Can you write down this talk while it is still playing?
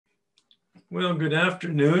Well, good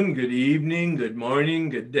afternoon, good evening, good morning,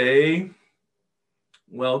 good day.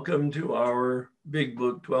 Welcome to our Big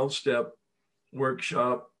Book 12-Step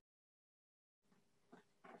workshop.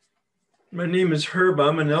 My name is Herb.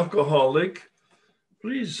 I'm an alcoholic.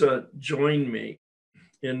 Please join me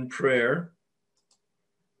in prayer.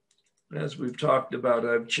 As we've talked about,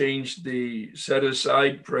 I've changed the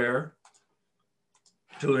set-aside prayer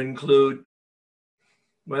to include,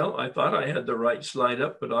 well, I thought I had the right slide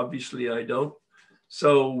up, but obviously I don't.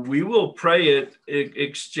 So we will pray it,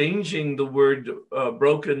 exchanging the word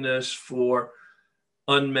brokenness for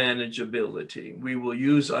unmanageability. We will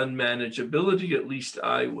use unmanageability, at least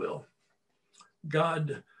I will.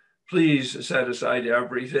 God, please set aside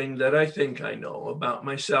everything that I think I know about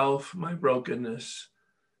myself, my brokenness,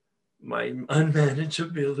 my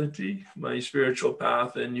unmanageability, my spiritual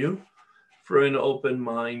path in you, for an open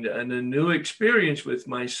mind and a new experience with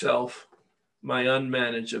myself, my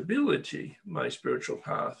unmanageability, my spiritual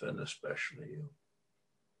path, and especially you.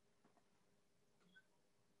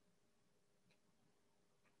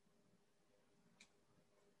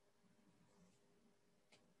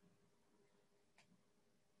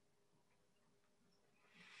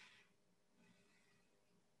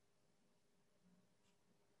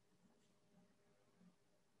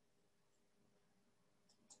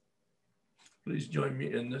 Please join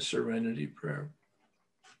me in the serenity prayer.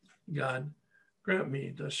 God, grant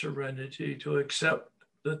me the serenity to accept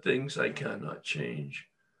the things I cannot change,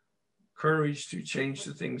 courage to change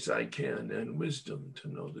the things I can, and wisdom to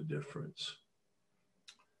know the difference.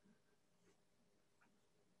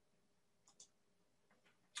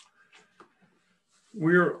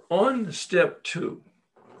 We're on step 2,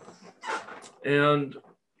 and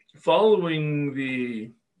following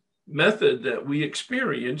the method that we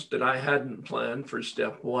experienced that I hadn't planned for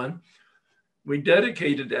step 1, we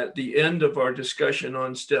dedicated at the end of our discussion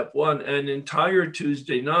on step 1 an entire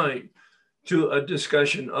Tuesday night to a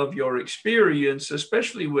discussion of your experience,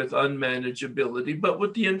 especially with unmanageability, but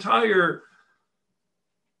with the entire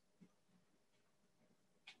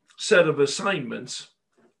set of assignments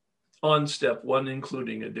on step 1,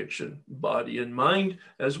 including addiction, body and mind,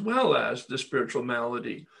 as well as the spiritual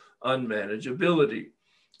malady, unmanageability.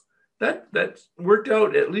 That worked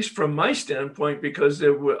out, at least from my standpoint, because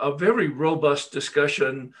there was a very robust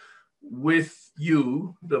discussion with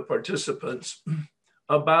you, the participants,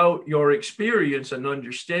 about your experience and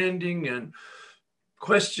understanding and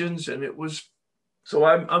questions. And it was, so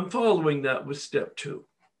I'm following that with step 2.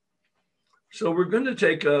 So we're going to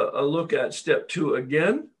take a look at step 2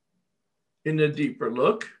 again in a deeper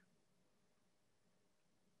look.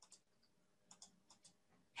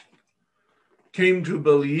 Came to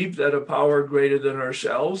believe that a power greater than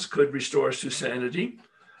ourselves could restore us to sanity.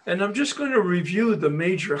 And I'm just going to review the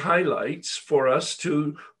major highlights for us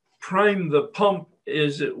to prime the pump,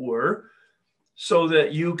 as it were, so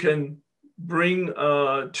that you can bring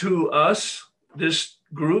to us, this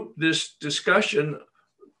group, this discussion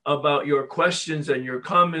about your questions and your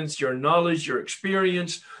comments, your knowledge, your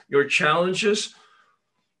experience, your challenges,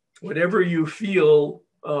 whatever you feel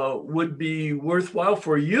would be worthwhile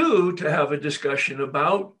for you to have a discussion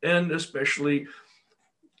about, and especially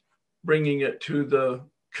bringing it to the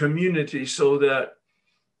community so that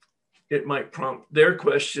it might prompt their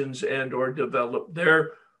questions and or develop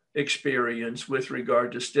their experience with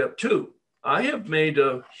regard to step 2. I have made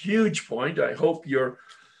a huge point. I hope you're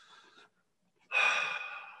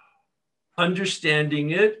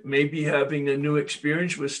understanding it, maybe having a new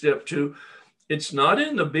experience with step 2. It's not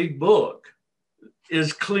in the big book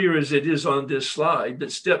as clear as it is on this slide,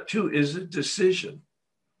 that step 2 is a decision.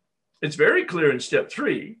 It's very clear in step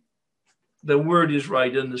 3. The word is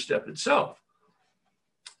right in the step itself.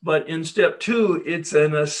 But in step 2, it's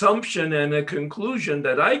an assumption and a conclusion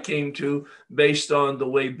that I came to based on the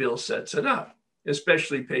way Bill sets it up,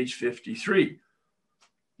 especially page 53.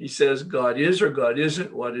 He says, God is or God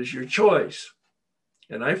isn't, what is your choice?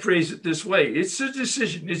 And I phrase it this way: it's a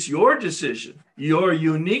decision, it's your decision, your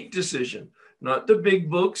unique decision. Not the big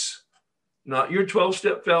books, not your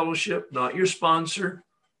 12-step fellowship, not your sponsor,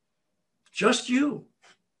 just you.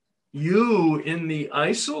 You in the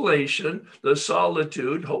isolation, the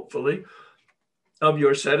solitude, hopefully, of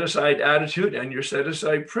your set-aside attitude and your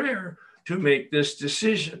set-aside prayer to make this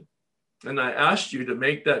decision. And I asked you to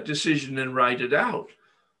make that decision and write it out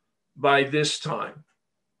by this time.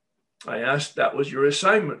 I asked, that was your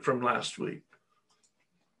assignment from last week.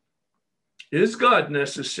 Is God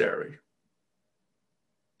necessary?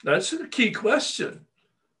 That's a key question.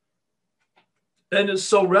 And it's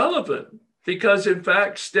so relevant because, in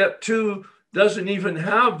fact, step 2 doesn't even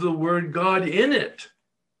have the word God in it.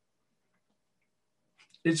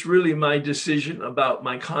 It's really my decision about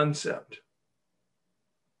my concept.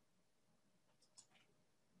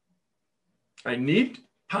 I need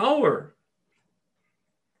power.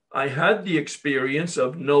 I had the experience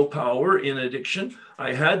of no power in addiction.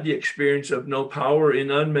 I had the experience of no power in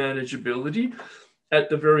unmanageability. At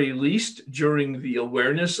the very least, during the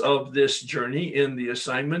awareness of this journey in the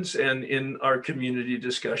assignments and in our community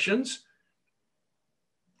discussions,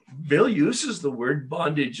 Bill uses the word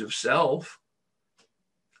bondage of self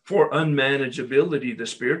for unmanageability, the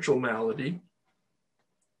spiritual malady.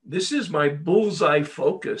 This is my bullseye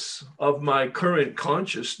focus of my current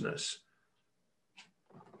consciousness,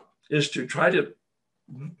 is to try to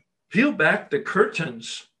peel back the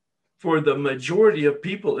curtains for the majority of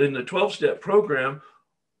people in the 12-step program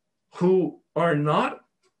who are not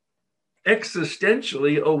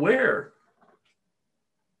existentially aware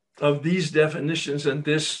of these definitions and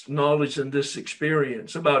this knowledge and this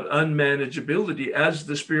experience about unmanageability as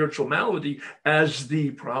the spiritual malady, as the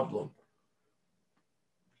problem.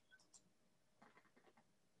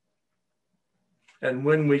 And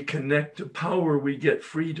when we connect to power, we get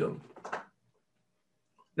freedom.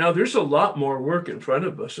 Now, there's a lot more work in front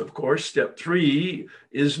of us, of course. Step 3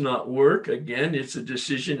 is not work. Again, it's a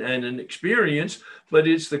decision and an experience, but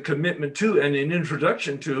it's the commitment to and an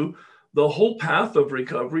introduction to the whole path of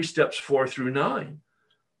recovery, steps 4 through 9,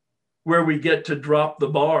 where we get to drop the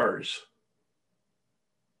bars,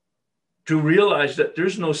 to realize that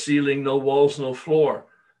there's no ceiling, no walls, no floor,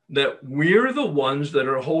 that we're the ones that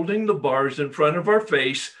are holding the bars in front of our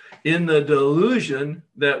face in the delusion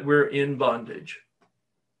that we're in bondage.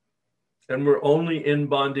 And we're only in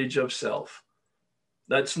bondage of self.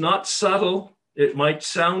 That's not subtle. It might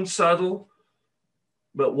sound subtle,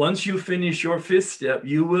 but once you finish your 5th step,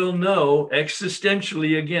 you will know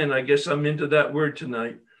existentially, again, I guess I'm into that word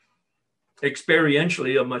tonight,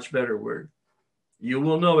 experientially, a much better word. You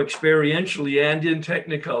will know experientially and in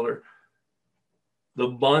technicolor the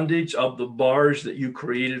bondage of the bars that you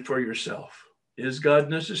created for yourself. Is God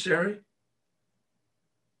necessary?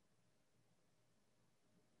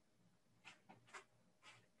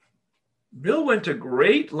 Bill went to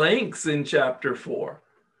great lengths in chapter 4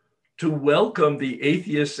 to welcome the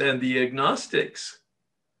atheists and the agnostics.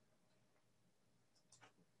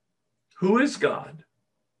 Who is God?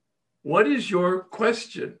 What is your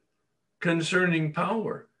question concerning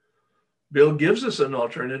power? Bill gives us an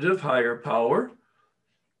alternative, higher power.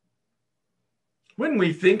 When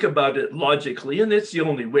we think about it logically, and it's the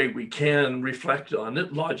only way we can reflect on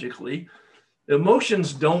it logically,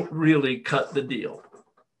 emotions don't really cut the deal.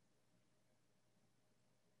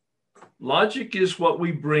 Logic is what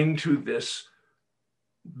we bring to this.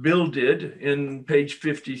 Bill did in page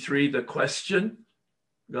 53, the question,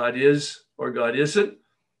 God is or God isn't.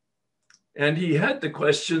 And he had the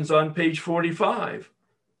questions on page 45,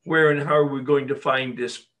 where and how are we going to find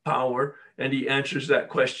this power? And he answers that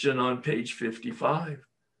question on page 55.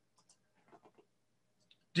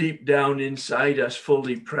 Deep down inside us,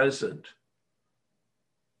 fully present.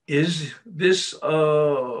 Is this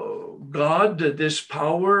God, this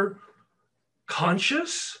power,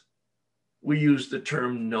 conscious? We use the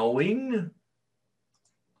term knowing.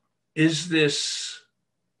 Is this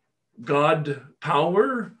God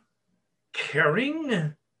power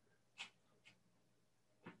caring?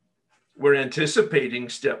 We're anticipating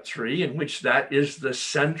step 3, in which that is the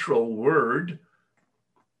central word,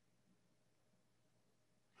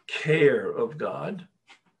 care of God.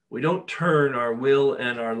 We don't turn our will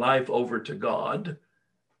and our life over to God.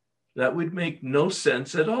 That would make no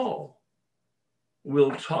sense at all.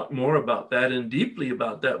 We'll talk more about that and deeply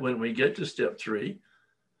about that when we get to step 3,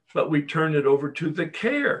 but we turn it over to the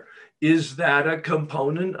care. Is that a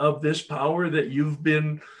component of this power that you've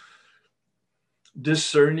been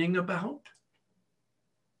discerning about?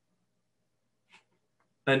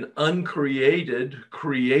 An uncreated,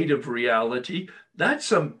 creative reality.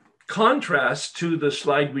 That's a contrast to the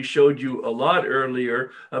slide we showed you a lot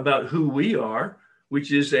earlier about who we are,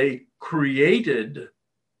 which is a created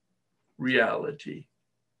reality.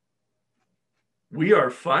 We are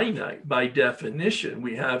finite by definition.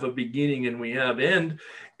 We have a beginning and we have end,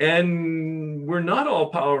 and we're not all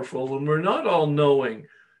powerful and we're not all knowing.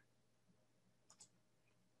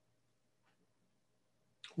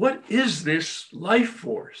 What is this life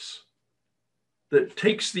force that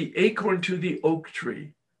takes the acorn to the oak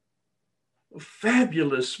tree? A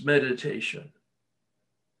fabulous meditation.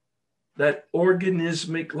 That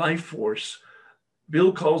organismic life force.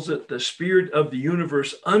 Bill calls it the spirit of the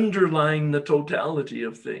universe underlying the totality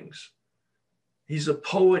of things. He's a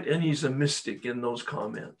poet and he's a mystic in those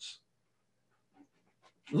comments.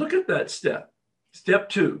 Look at that step. Step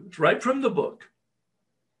 2, it's right from the book.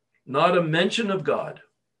 not a mention of God.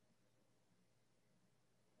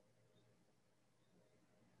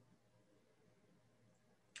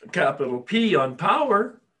 Capital P on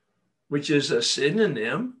power, which is a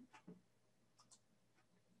synonym.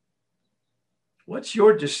 What's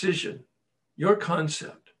your decision, your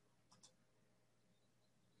concept?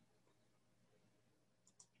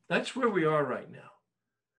 That's where we are right now.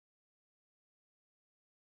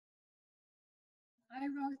 I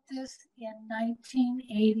wrote this in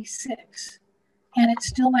 1986, and it's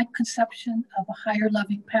still my conception of a higher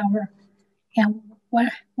loving power. And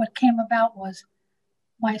what came about was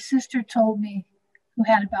my sister told me, who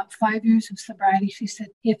had about 5 years of sobriety, she said,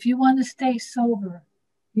 if you want to stay sober,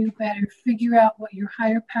 you better figure out what your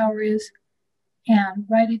higher power is and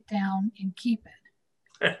write it down and keep it.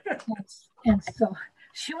 and so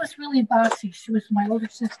she was really bossy. She was my older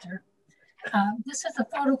sister. This is a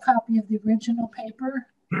photocopy of the original paper.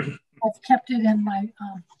 I've kept it in my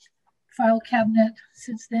file cabinet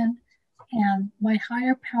since then. And my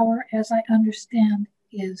higher power, as I understand,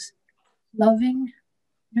 is loving,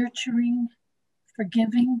 nurturing,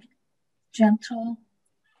 forgiving, gentle,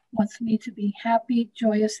 wants me to be happy,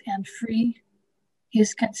 joyous, and free,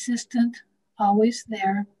 is consistent, always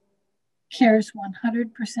there, cares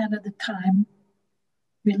 100% of the time,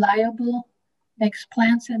 reliable, makes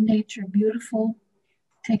plants and nature beautiful,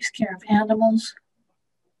 takes care of animals,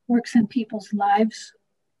 works in people's lives,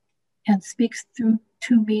 and speaks to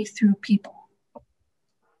me through people.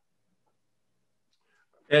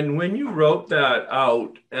 And when you wrote that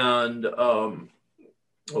out, and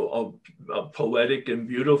a poetic and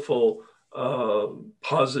beautiful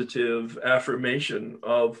positive affirmation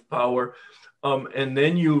of power, and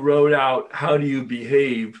then you wrote out, how do you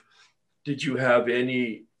behave? Did you have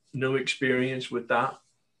any new experience with that?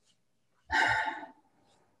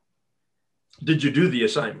 Did you do the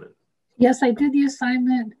assignment? Yes, I did the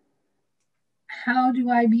assignment. How do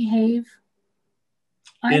I behave?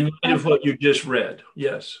 In light of what you just read,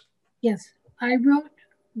 yes. Yes, I wrote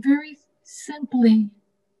very simply,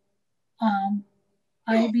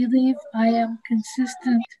 I believe I am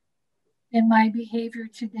consistent in my behavior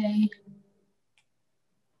today,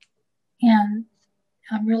 and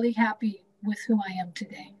I'm really happy with who I am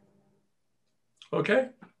today. Okay,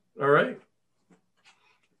 all right.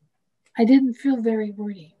 I didn't feel very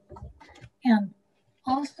wordy. And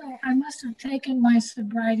also, I must have taken my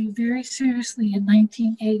sobriety very seriously in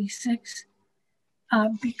 1986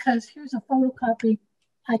 because here's a photocopy.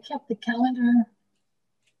 I kept the calendar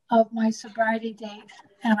of my sobriety date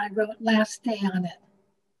and I wrote last day on it.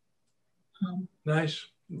 Nice,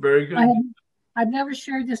 very good. I've never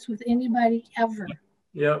shared this with anybody ever.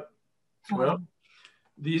 Yep. Well,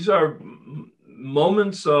 these are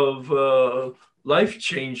moments of life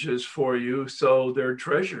changes for you, so they're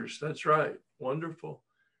treasures. That's right. Wonderful.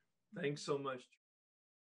 Thanks so much.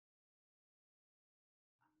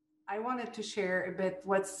 I wanted to share a bit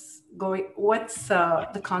what's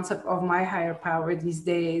the concept of my higher power these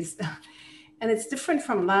days. And it's different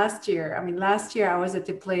from last year. I mean, last year I was at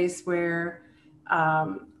a place where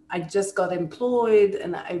I just got employed,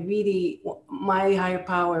 and my higher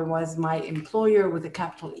power was my employer with a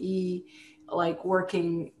capital E, like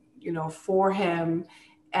working, for him.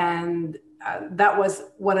 And that was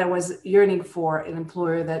what I was yearning for, an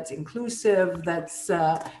employer that's inclusive, that's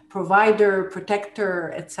provider,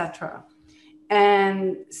 protector, etc.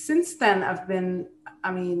 And since then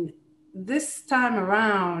this time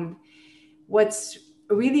around, what's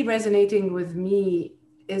really resonating with me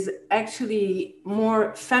is actually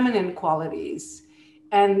more feminine qualities.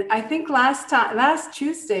 And I think last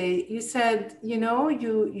Tuesday, you said,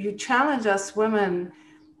 you challenge us women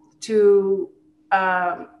to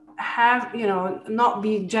have, not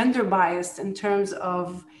be gender biased in terms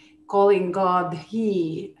of calling God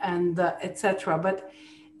he and etc.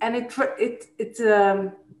 I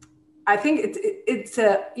think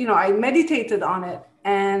I meditated on it,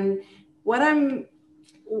 and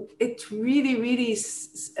it really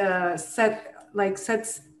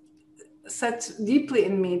sets deeply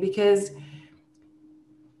in me, because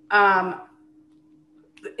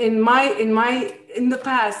in the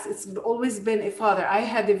past, it's always been a father. I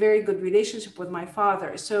had a very good relationship with my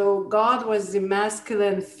father. So God was the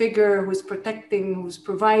masculine figure who's protecting, who's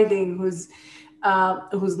providing, who's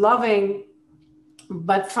loving,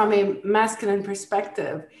 but from a masculine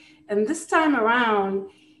perspective. And this time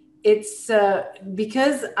around, it's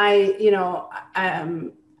because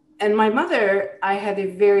and my mother,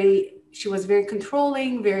 she was very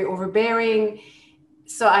controlling, very overbearing.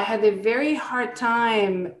 So I had a very hard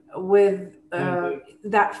time with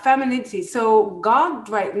that femininity. So God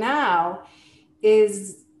right now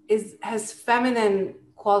has feminine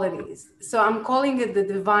qualities. So I'm calling it the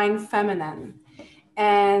divine feminine.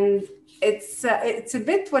 And it's a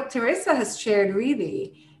bit what Teresa has shared,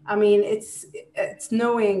 really. I mean, it's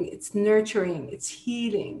knowing, it's nurturing, it's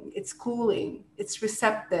healing, it's cooling, it's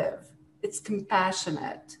receptive, it's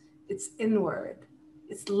compassionate, it's inward,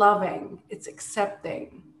 it's loving, it's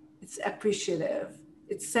accepting, it's appreciative,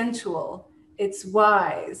 it's sensual, it's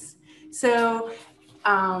wise. So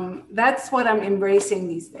that's what I'm embracing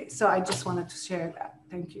these days. So I just wanted to share that.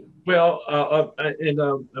 Thank you. Well,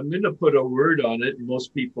 I'm going to put a word on it.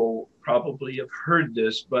 Most people probably have heard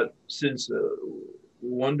this, but since a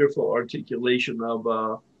wonderful articulation of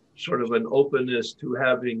sort of an openness to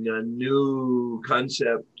having a new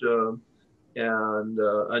concept and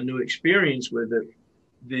a new experience with it,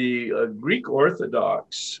 the Greek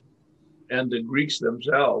Orthodox and the Greeks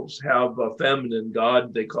themselves have a feminine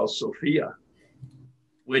god they call Sophia,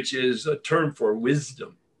 which is a term for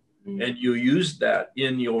wisdom. And you use that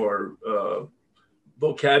in your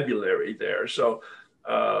vocabulary there. So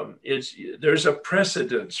there's a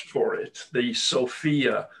precedence for it, the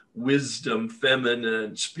Sophia, wisdom,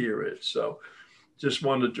 feminine spirit. So just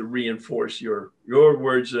wanted to reinforce your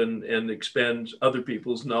words and expand other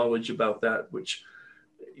people's knowledge about that, which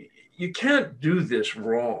you can't do this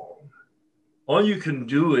wrong. All you can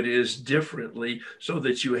do it is differently so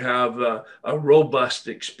that you have a robust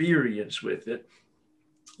experience with it.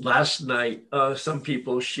 Last night, some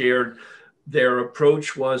people shared their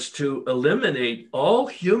approach was to eliminate all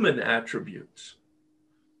human attributes.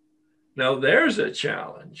 Now, there's a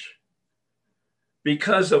challenge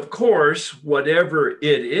because, of course, whatever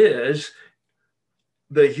it is,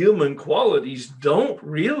 the human qualities don't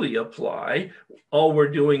really apply. All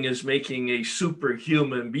we're doing is making a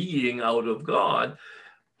superhuman being out of God.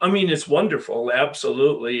 I mean, it's wonderful,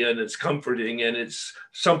 absolutely, and it's comforting, and it's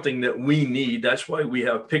something that we need. That's why we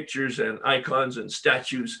have pictures and icons and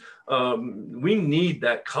statues. We need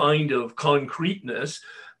that kind of concreteness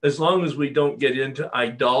as long as we don't get into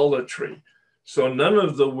idolatry. So none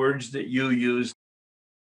of the words that you use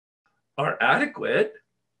are adequate,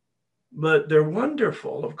 but they're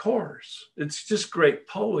wonderful, of course. It's just great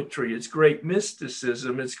poetry. It's great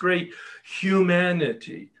mysticism. It's great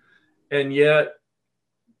humanity. And yet,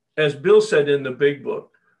 as Bill said in the big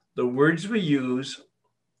book, the words we use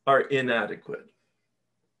are inadequate,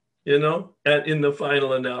 and in the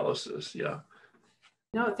final analysis. Yeah.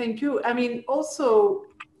 No, thank you. I mean, also,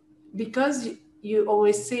 because you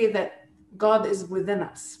always say that God is within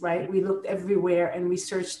us, right? We looked everywhere and we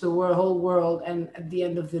searched the whole world, and at the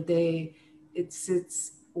end of the day, it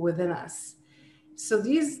sits within us. So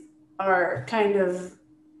these are kind of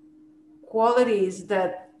qualities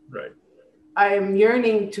that Right. I am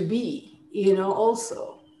yearning to be,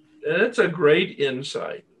 also. And it's a great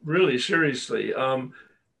insight, really, seriously.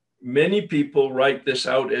 Many people write this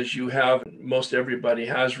out as you have, most everybody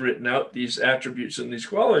has written out these attributes and these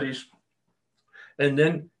qualities. And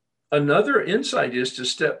then another insight is to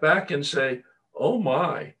step back and say, oh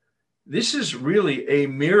my, this is really a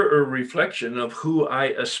mirror reflection of who I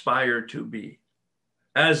aspire to be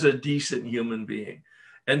as a decent human being.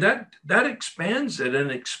 And that expands it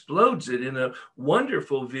and explodes it in a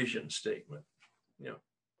wonderful vision statement. Yeah.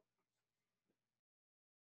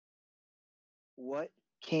 What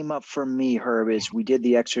came up for me, Herb, is we did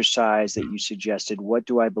the exercise that you suggested. What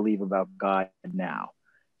do I believe about God now?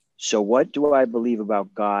 So what do I believe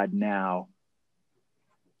about God now?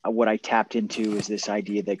 What I tapped into is this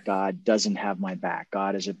idea that God doesn't have my back.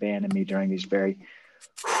 God has abandoned me during these very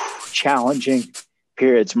challenging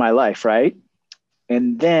periods of my life, right?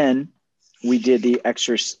 And then we did the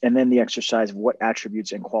exercise of what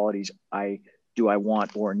attributes and qualities I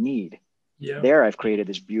want or need. Yeah. There I've created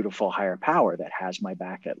this beautiful higher power that has my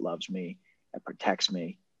back, that loves me, that protects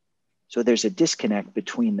me. So there's a disconnect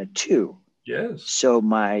between the two. Yes. So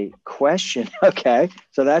my question, okay,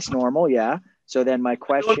 so that's normal, yeah. So then my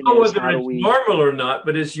question is, how do we... normal or not,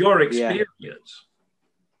 but it's your experience. Yeah.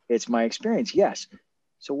 It's my experience, yes.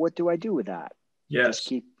 So what do I do with that? Yes.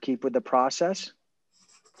 Just keep with the process?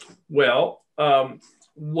 Well,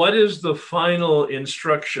 what is the final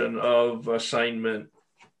instruction of assignment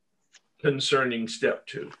concerning step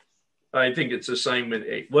 2? I think it's assignment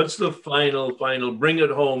 8. What's the final bring it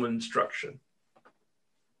home instruction?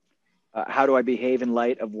 How do I behave in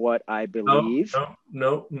light of what I believe?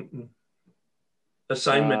 No.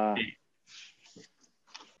 Assignment 8.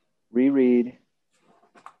 Reread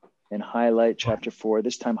and highlight chapter 4.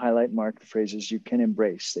 This time highlight and mark the phrases you can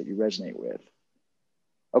embrace that you resonate with.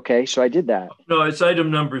 Okay, so I did that. No, it's item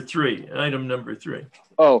number 3. Item number 3.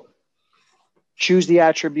 Oh, choose the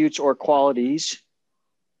attributes or qualities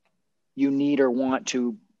you need or want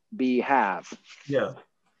to have. Yeah.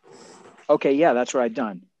 Okay, yeah, that's what I've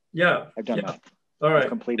done. Yeah. I've done yeah. that. All right. I've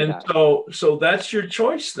completed And that. so that's your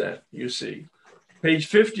choice then, you see. Page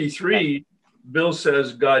 53, Bill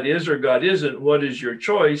says God is or God isn't. What is your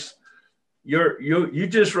choice? You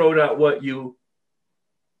just wrote out what you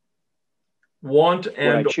want What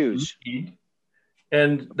and I choose. need,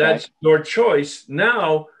 and that's your choice.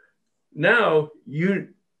 Now you,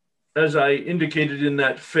 as I indicated in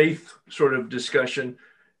that faith sort of discussion,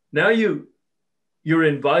 now you're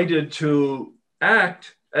invited to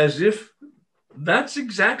act as if that's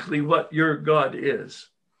exactly what your God is.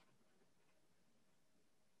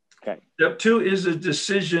 Okay. Step 2 is a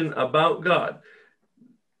decision about God.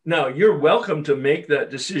 Now, you're welcome to make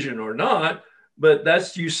that decision or not, but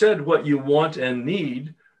that's, you said what you want and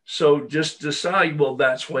need. So just decide, well,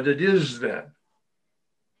 that's what it is then.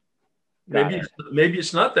 Maybe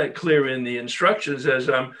it's not that clear in the instructions as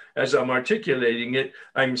I'm articulating it.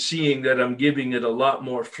 I'm seeing that I'm giving it a lot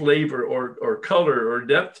more flavor or color or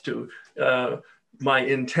depth to my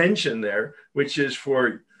intention there, which is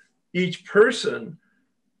for each person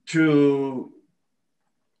to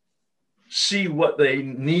see what they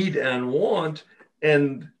need and want,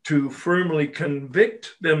 and to firmly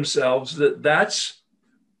convict themselves that that's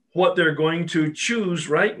what they're going to choose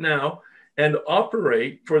right now, and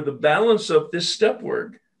operate for the balance of this step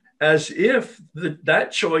work as if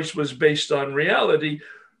that choice was based on reality,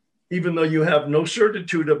 even though you have no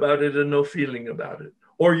certitude about it and no feeling about it.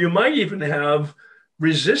 Or you might even have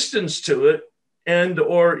resistance to it and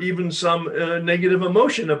or even some negative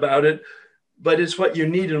emotion about it, but it's what you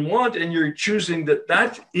need and want, and you're choosing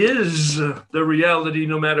that is the reality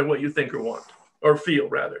no matter what you think or want or feel,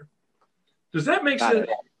 rather. Does that make sense?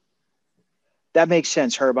 That makes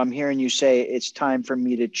sense, Herb. I'm hearing you say it's time for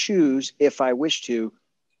me to choose, if I wish to,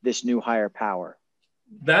 this new higher power.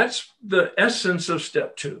 That's the essence of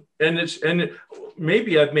step 2. And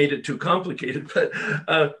maybe I've made it too complicated, but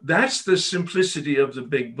that's the simplicity of the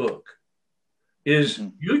big book, is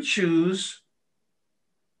you choose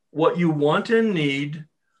what you want and need,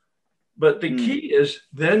 but the key is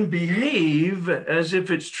then behave as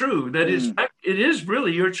if it's true. That it is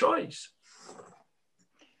really your choice.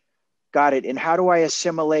 Got it. And how do I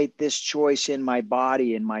assimilate this choice in my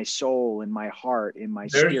body, in my soul, in my heart, in my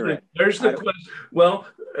spirit? There's the question. Well,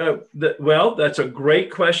 that's a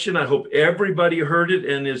great question. I hope everybody heard it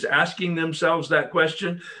and is asking themselves that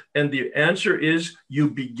question. And the answer is you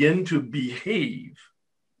begin to behave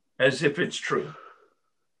as if it's true.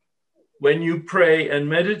 When you pray and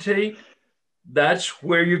meditate, that's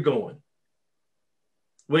where you're going.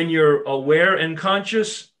 When you're aware and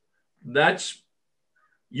conscious, that's,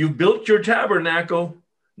 you built your tabernacle,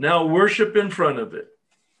 now worship in front of it.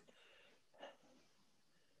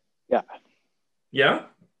 Yeah. Yeah?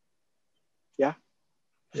 Yeah.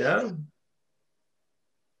 Yeah.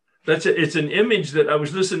 It's an image that I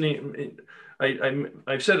was listening.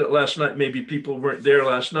 I said it last night. Maybe people weren't there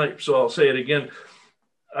last night, so I'll say it again.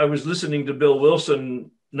 I was listening to Bill Wilson,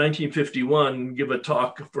 1951, give a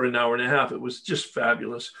talk for an hour and a half. It was just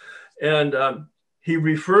fabulous. And he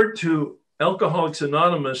referred to Alcoholics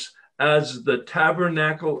Anonymous as the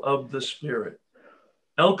tabernacle of the Spirit.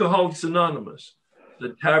 Alcoholics Anonymous,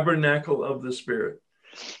 the tabernacle of the Spirit.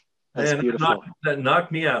 That's beautiful. That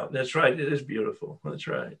knocked me out. That's right. It is beautiful. That's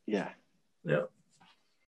right. Yeah. Yeah.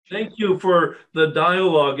 Thank you for the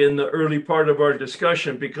dialogue in the early part of our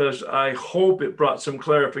discussion, because I hope it brought some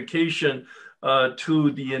clarification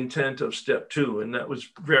to the intent of step 2. And that was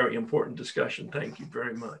very important discussion. Thank you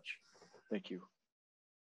very much. Thank you.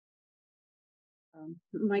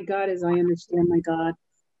 My God, as I understand my God,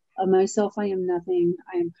 of myself I am nothing,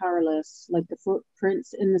 I am powerless. Like the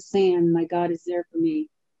footprints in the sand, my God is there for me,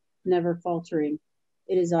 never faltering.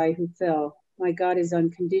 It is I who fell. My God is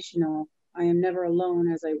unconditional. I am never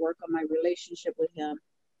alone as I work on my relationship with him.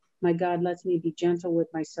 My God lets me be gentle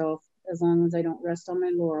with myself as long as I don't rest on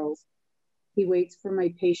my laurels. He waits for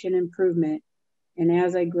my patient improvement. And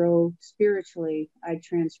as I grow spiritually, I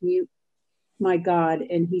transmute my God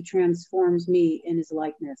and he transforms me in his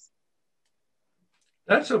likeness.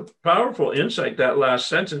 That's a powerful insight, that last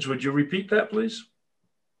sentence. Would you repeat that, please?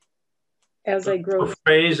 As I grow, a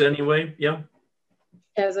phrase anyway, yeah.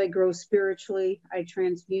 As I grow spiritually, I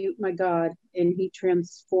transmute my God and he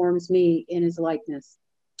transforms me in his likeness.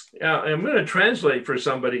 Yeah, I'm going to translate for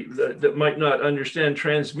somebody that might not understand.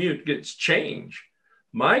 Transmute gets change.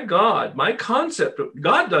 My God, my concept of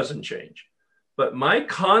God doesn't change, but my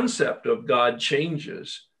concept of God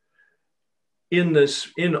changes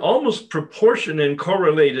in almost proportion and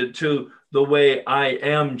correlated to the way I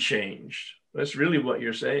am changed. That's really what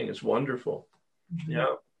you're saying. It's wonderful.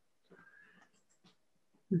 Yeah.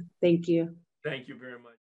 Thank you. Thank you very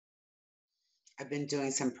much. I've been doing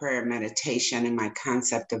some prayer meditation, and my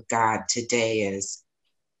concept of God today is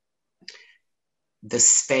the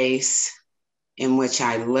space in which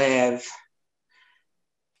I live,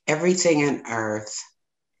 everything on earth,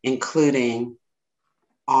 including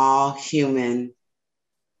all human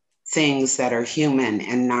things that are human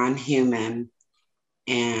and non-human,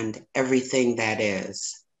 and everything that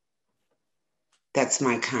is. That's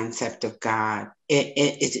my concept of God.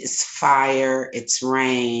 It is fire, it's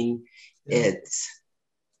rain, it's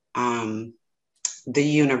the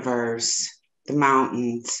universe, the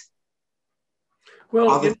mountains, Well,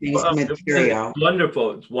 all the things material. It's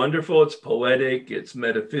wonderful. It's wonderful. It's poetic. It's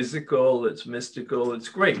metaphysical. It's mystical. It's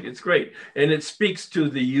great. It's great. And it speaks to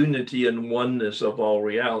the unity and oneness of all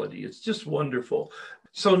reality. It's just wonderful.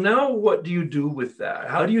 So now what do you do with that?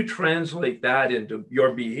 How do you translate that into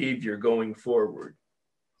your behavior going forward?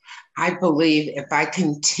 I believe if I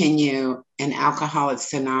continue in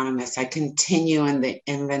Alcoholics Anonymous, I continue in the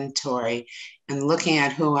inventory and looking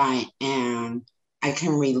at who I am, I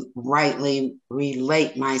can rightly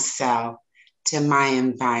relate myself to my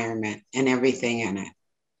environment and everything in it.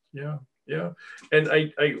 Yeah, yeah. And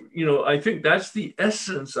I think that's the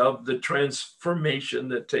essence of the transformation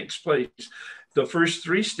that takes place. The first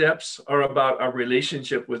 3 steps are about our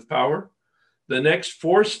relationship with power. The next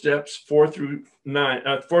 4 steps, 4 through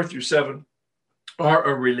 7, are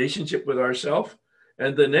a relationship with ourselves.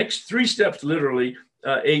 And the next 3 steps, literally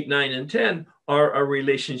 8, 9, and 10, are a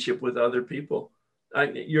relationship with other people.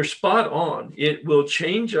 You're spot on. It will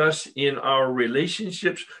change us in our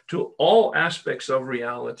relationships to all aspects of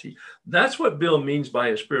reality. That's what Bill means by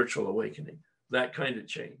a spiritual awakening, that kind of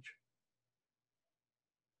change.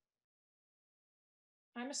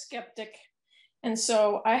 I'm a skeptic. And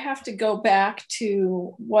so I have to go back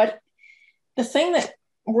to what the thing that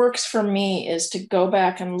works for me is to go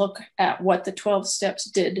back and look at what the 12 steps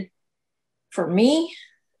did for me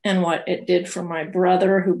and what it did for my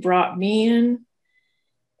brother who brought me in,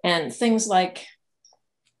 and things like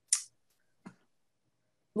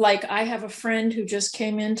I have a friend who just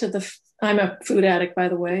came into I'm a food addict, by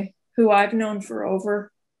the way, who I've known for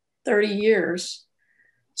over 30 years.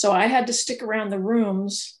 So I had to stick around the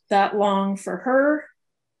rooms that long for her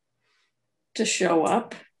to show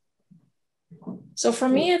up. So for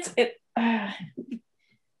me, it's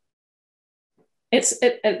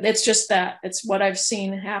just that. It's what I've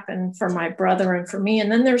seen happen for my brother and for me.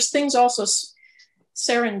 And then there's things also,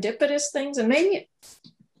 serendipitous things. And maybe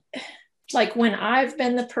like when I've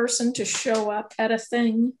been the person to show up at a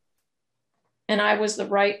thing and I was the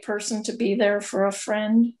right person to be there for a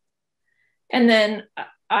friend. And then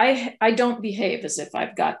I don't behave as if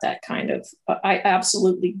I've got that kind of, I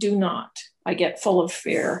absolutely do not. I get full of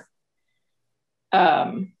fear.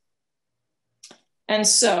 And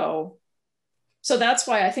so that's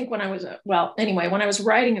why I think when I was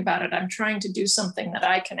writing about it, I'm trying to do something that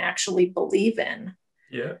I can actually believe in.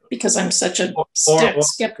 Yeah. Because I'm such a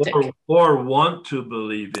skeptic. Or want to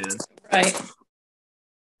believe in. Right.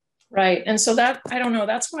 Right. And so that, I don't know,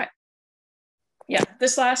 that's why. Yeah,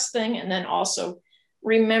 this last thing, and then also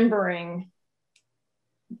remembering,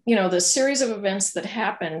 the series of events that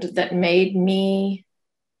happened that made me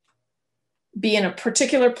be in a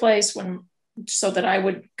particular place so that I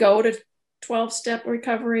would go to 12-step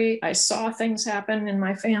recovery. I saw things happen in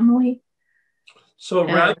my family. So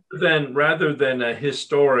rather than a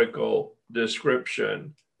historical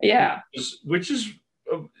description, yeah, which is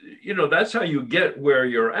that's how you get where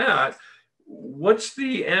you're at. What's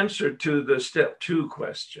the answer to the step 2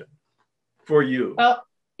 question for you? Well,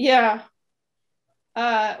 yeah,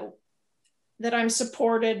 that I'm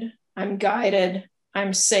supported, I'm guided,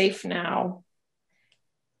 I'm safe now,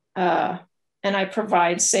 and I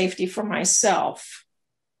provide safety for myself.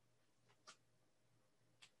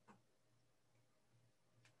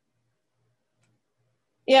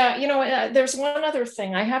 Yeah, there's one other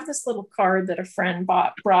thing. I have this little card that a friend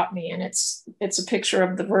brought me, and it's a picture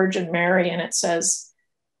of the Virgin Mary, and it says,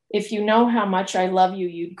 "If you know how much I love you,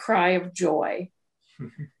 you'd cry of joy."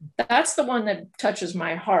 That's the one that touches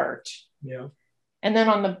my heart. Yeah. And then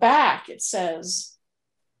on the back, it says,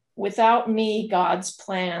 "Without me, God's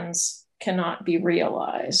plans cannot be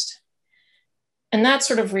realized." And that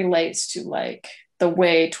sort of relates to like the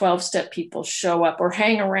way 12-step people show up or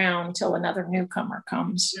hang around till another newcomer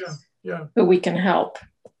comes. Yeah. Who we can help.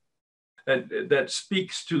 And that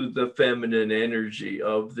speaks to the feminine energy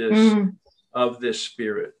of this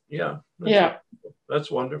spirit. Yeah.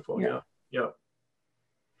 That's wonderful. Yeah.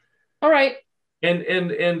 All right.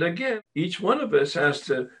 And again, each one of us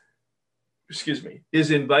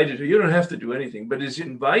is invited to, you don't have to do anything, but is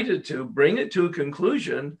invited to bring it to a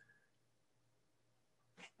conclusion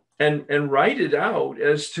and write it out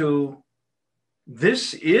as to,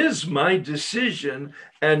 this is my decision.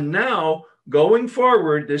 And now going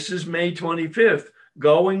forward, this is May 25th,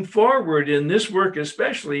 going forward in this work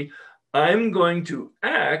especially, I'm going to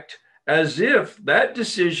act as if that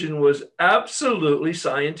decision was absolutely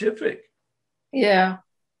scientific. Yeah.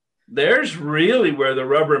 There's really where the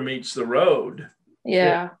rubber meets the road.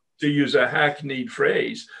 Yeah. To use a hackneyed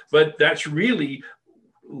phrase, but that's really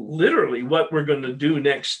literally what we're going to do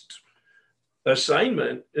next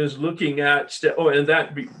assignment, is looking at and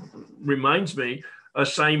that reminds me,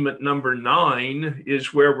 assignment number 9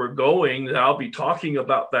 is where we're going. I'll be talking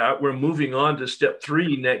about that. We're moving on to step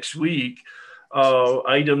 3 next week.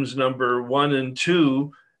 Items number 1 and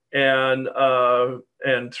 2 and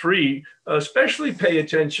 3, especially pay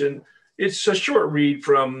attention. It's a short read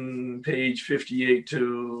from page 58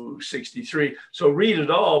 to 63. So read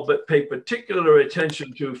it all, but pay particular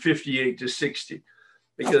attention to 58 to 60,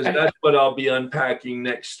 because that's what I'll be unpacking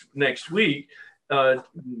next week.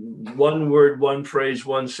 One word, one phrase,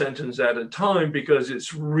 one sentence at a time, because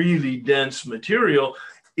it's really dense material.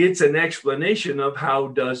 It's an explanation of how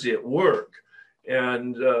does it work.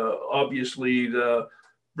 And obviously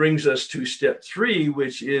brings us to step 3,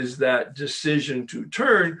 which is that decision to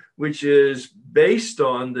turn, which is based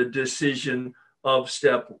on the decision of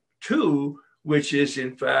step 2, which is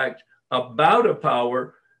in fact about a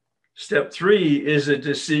power. Step 3 is a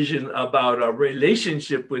decision about a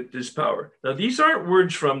relationship with this power. Now, these aren't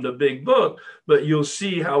words from the big book, but you'll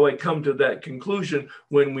see how I come to that conclusion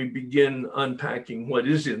when we begin unpacking what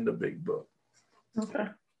is in the big book. Okay.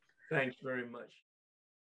 Thanks very much.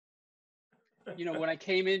 You know, when I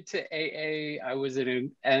came into AA, I was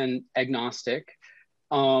an agnostic.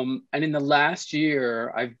 And in the last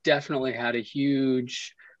year, I've definitely had a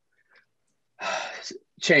huge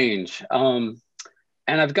change. And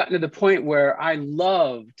I've gotten to the point where I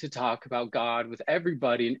love to talk about God with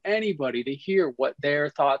everybody and anybody, to hear what their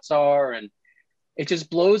thoughts are. And it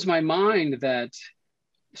just blows my mind that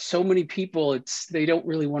so many people, they don't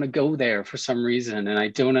really want to go there for some reason. And I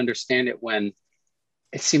don't understand it, when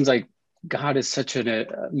it seems like God is such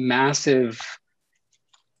a massive,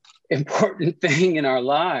 important thing in our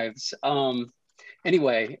lives.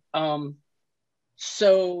 Anyway,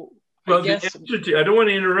 so well, I guess I don't want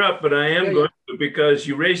to interrupt, but I am going to, because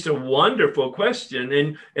you raised a wonderful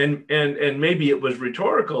question, and maybe it was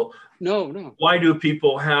rhetorical. No. Why do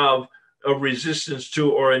people have a resistance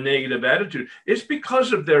to or a negative attitude? It's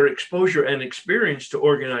because of their exposure and experience to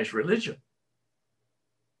organized religion,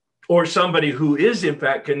 or somebody who is in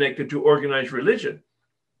fact connected to organized religion.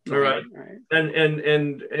 All right.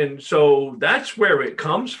 And so that's where it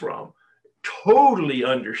comes from. Totally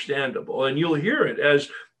understandable. And you'll hear it as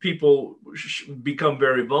people become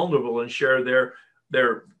very vulnerable and share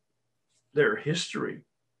their history.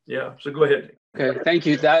 Yeah. So go ahead. Okay. Thank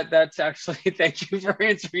you. That's actually, thank you for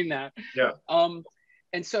answering that. Yeah.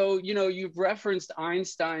 And so, you know, you've referenced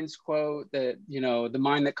Einstein's quote that, you know, the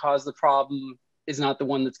mind that caused the problem is not the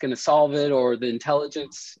one that's going to solve it, or the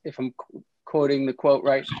intelligence, if I'm quoting the quote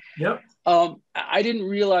right. Yeah. I didn't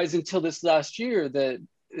realize until this last year that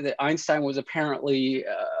Einstein was apparently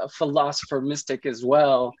a philosopher mystic as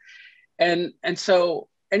well. And so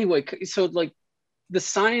anyway, so like the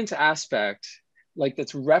science aspect, like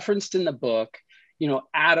that's referenced in the book, you know,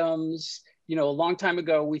 atoms, you know, a long time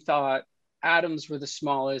ago, we thought atoms were the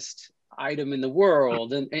smallest item in the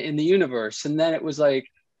world and in the universe. And then it was like,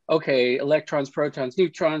 okay, electrons, protons,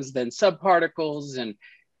 neutrons, then subparticles. And,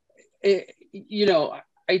 you know,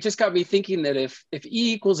 it just got me thinking that if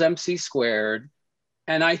E equals MC squared,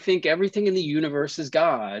 and I think everything in the universe is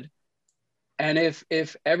God, and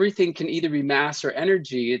if everything can either be mass or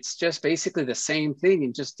energy, it's just basically the same thing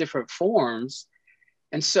in just different forms.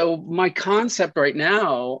 And so my concept right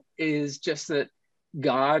now is just that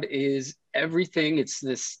God is everything. It's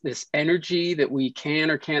this energy that we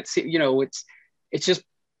can or can't see. You know, it's just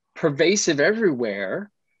pervasive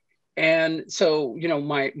everywhere. And so, you know,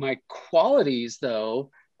 my qualities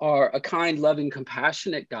though are a kind, loving,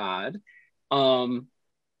 compassionate God. And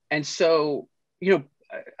so, you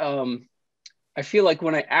know, I feel like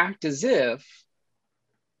when I act as if,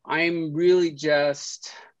 I'm really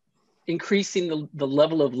just increasing the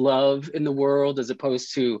level of love in the world as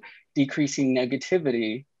opposed to decreasing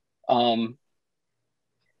negativity.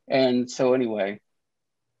 And so anyway,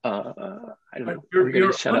 I don't know. I'm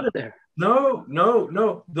going to shut up there.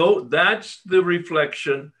 No. Though that's the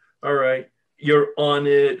reflection. All right. You're on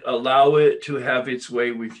it. Allow it to have its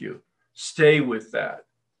way with you. Stay with that.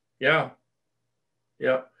 Yeah.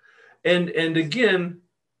 And again,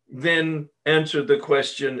 then answer the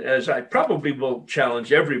question, as I probably will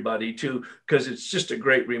challenge everybody to, because it's just a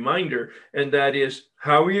great reminder, and that is,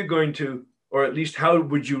 how are you going to, or at least how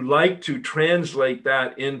would you like to translate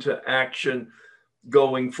that into action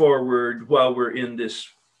going forward while we're in this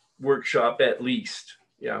workshop, at least?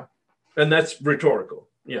 Yeah. And that's rhetorical.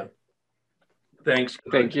 Yeah. Thanks.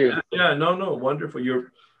 Thank you. Yeah, no, wonderful.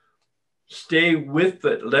 You're stay with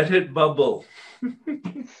it. Let it bubble.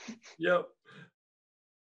 Yep.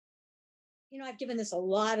 You know, I've given this a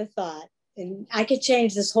lot of thought, and I could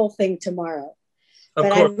change this whole thing tomorrow. Of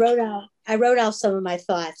But course. I wrote out some of my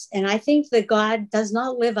thoughts, and I think that God does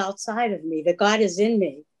not live outside of me, that God is in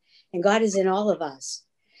me, and God is in all of us.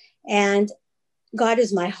 And God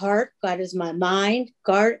is my heart, God is my mind,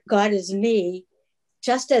 God is me.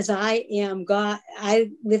 Just as I am God,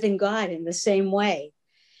 I live in God in the same way.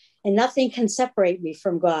 And nothing can separate me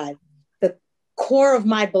from God. The core of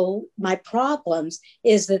my problems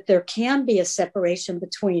is that there can be a separation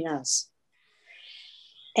between us.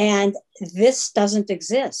 And this doesn't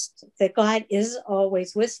exist, that God is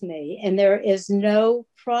always with me. And there is no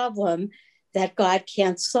problem that God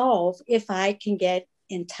can't solve if I can get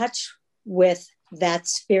in touch with that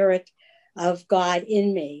spirit of God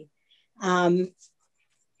in me.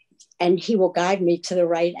 And he will guide me to the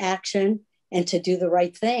right action and to do the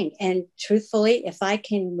right thing. And truthfully, if I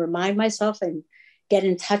can remind myself and get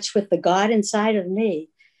in touch with the God inside of me,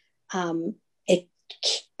 it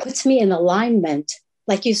puts me in alignment.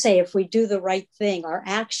 Like you say, if we do the right thing, our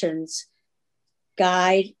actions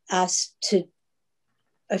guide us to,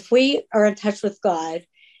 if we are in touch with God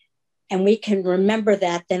and we can remember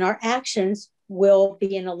that, then our actions will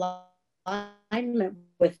be in alignment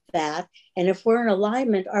with that. And if we're in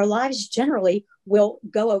alignment, our lives generally will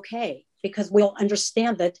go okay, because we'll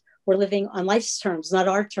understand that we're living on life's terms, not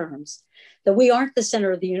our terms, that we aren't the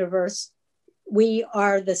center of the universe. We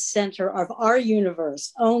are the center of our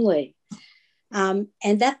universe only. And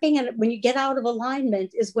that being, when you get out of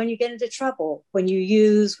alignment is when you get into trouble, when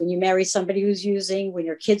you marry somebody who's using, when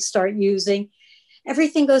your kids start using,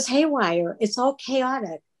 everything goes haywire. It's all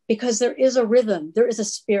chaotic because there is a rhythm, there is a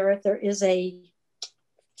spirit, there is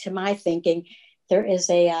to my thinking, there is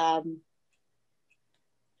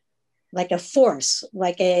like a force,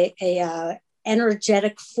 like a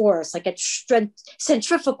energetic force, like a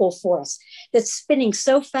centrifugal force that's spinning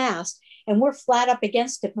so fast, and we're flat up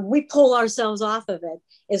against it. When we pull ourselves off of it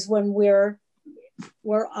is when we're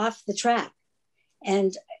off the track.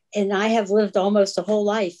 And I have lived almost a whole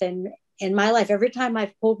life, and in my life, every time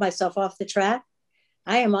I've pulled myself off the track,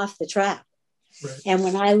 I am off the track. Right. And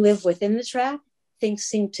when I live within the track, things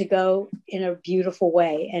seem to go in a beautiful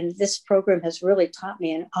way. And this program has really taught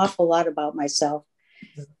me an awful lot about myself.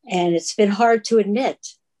 And it's been hard to admit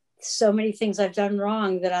so many things I've done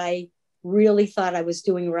wrong that I really thought I was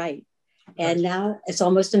doing right. And now it's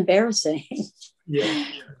almost embarrassing. Yeah.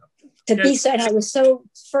 To be so, and I was so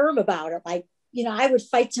firm about it. Like, I would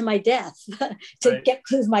fight to my death to get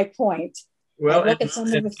to my point. Well, look at some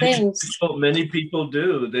of the things. Many people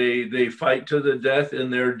do. They fight to the death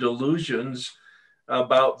in their delusions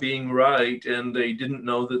about being right, and they didn't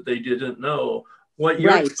know that they didn't know. What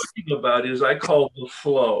you're talking about is, I call the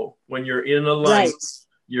flow. When you're in alignment,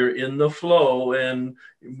 you're in the flow, and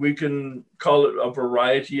we can call it a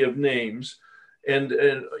variety of names. And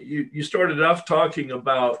you started off talking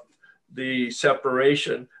about the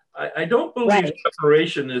separation. I don't believe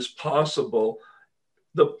separation is possible.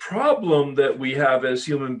 The problem that we have as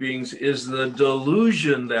human beings is the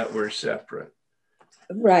delusion that we're separate.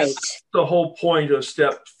 Right. That's the whole point of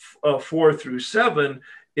step 4 through 7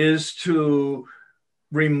 is to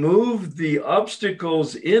remove the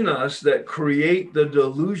obstacles in us that create the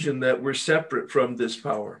delusion that we're separate from this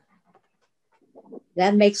power.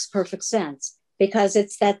 That makes perfect sense, because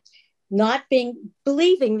it's that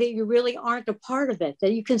believing that you really aren't a part of it,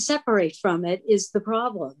 that you can separate from it, is the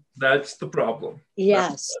problem. That's the problem.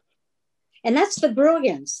 Yes. And that's the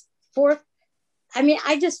brilliance.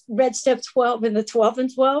 I just read step 12 in the 12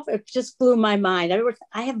 and 12. It just blew my mind.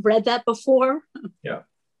 I have read that before. Yeah.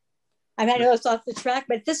 I know it's off the track,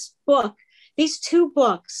 but this book, these 2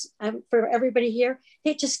 books, for everybody here,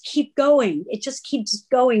 they just keep going. It just keeps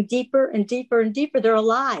going deeper and deeper and deeper. They're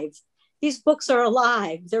alive. These books are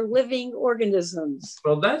alive. They're living organisms.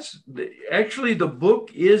 Well, actually the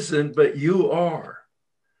book isn't, but you are.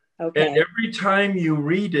 Okay. And every time you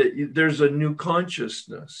read it, there's a new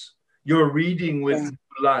consciousness. You're reading with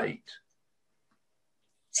light.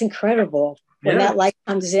 It's incredible. When that light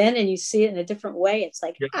comes in and you see it in a different way, it's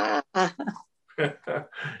like, I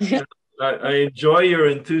enjoy your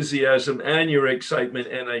enthusiasm and your excitement,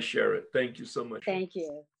 and I share it. Thank you so much. Thank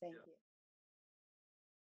you. Thank you.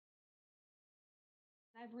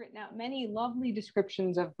 I've written out many lovely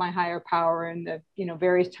descriptions of my higher power and the,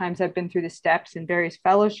 various times I've been through the steps and various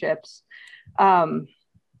fellowships. And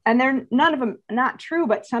they're none of them not true,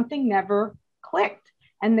 but something never clicked.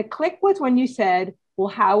 And the click was when you said, well,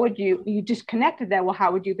 how would you just connected that? Well,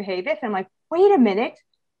 how would you behave if? I'm like, wait a minute.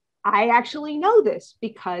 I actually know this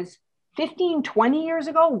because 15, 20 years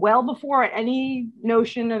ago, well before any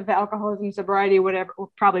notion of alcoholism, sobriety, whatever,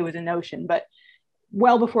 well, probably was a notion, but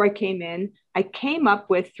well before I came up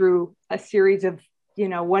with, through a series of,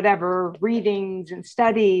 whatever readings and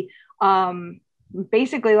study,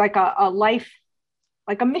 basically like a life,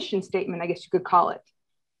 like a mission statement, I guess you could call it.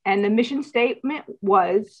 And the mission statement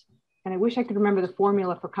was, and I wish I could remember the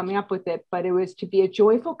formula for coming up with it, but it was to be a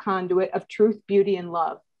joyful conduit of truth, beauty, and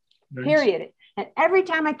love, period. And every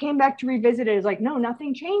time I came back to revisit it, it's like, no,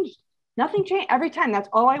 nothing changed. Nothing changed. Every time, that's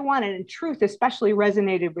all I wanted. And truth especially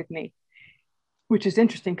resonated with me, which is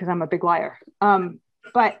interesting because I'm a big liar.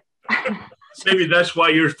 But maybe that's why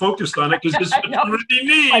you're focused on it, because it's what you really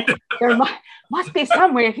need. Like, there must be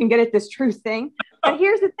some way I can get at this truth thing. But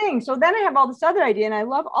here's the thing. So then I have all this other idea, and I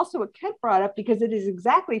love also what Kent brought up, because it is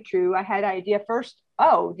exactly true. I had an idea first,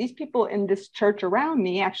 oh, these people in this church around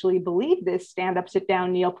me actually believe this: stand up, sit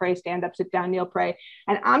down, kneel, pray, stand up, sit down, kneel, pray.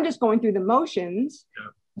 And I'm just going through the motions,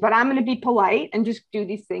 but I'm going to be polite and just do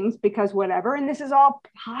these things because whatever. And this is all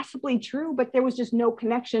possibly true, but there was just no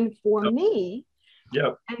connection for me.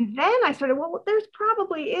 Yeah. And then I started, well, there's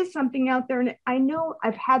probably is something out there. And I know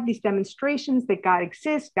I've had these demonstrations that God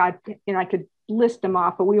exists. God, I could list them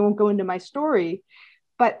off, but we won't go into my story.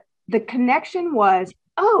 But the connection was,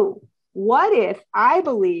 oh, what if I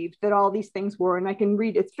believed that all these things were, and I can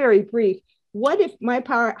read, it's very brief. What if my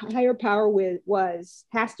higher power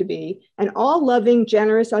has to be an all loving,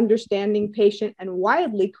 generous, understanding, patient, and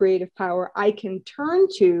wildly creative power I can turn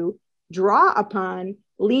to, draw upon,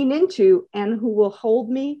 lean into, and who will hold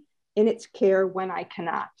me in its care when I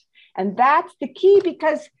cannot. And that's the key,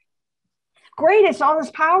 because great, it's all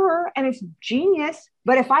this power and it's genius,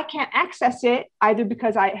 but if I can't access it, either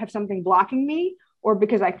because I have something blocking me or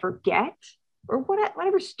because I forget, or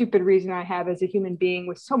whatever stupid reason I have as a human being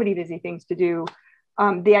with so many busy things to do,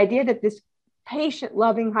 the idea that this patient,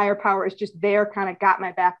 loving higher power is just there, kind of got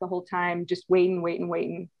my back the whole time, just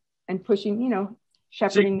waiting and pushing,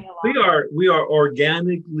 shepherding me along. We are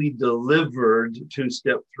organically delivered to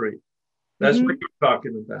step 3. That's what you're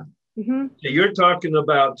talking about. So you're talking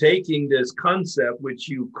about taking this concept which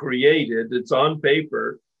you created, it's on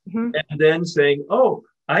paper, and then saying, oh,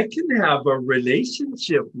 I can have a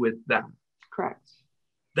relationship with that. Correct.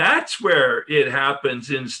 That's where it happens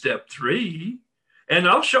in step 3. And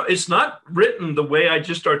I'll show, it's not written the way I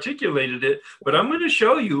just articulated it, but I'm going to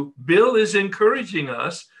show you, Bill is encouraging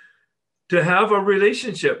us to have a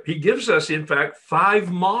relationship. He gives us, in fact,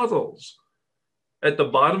 5 models at the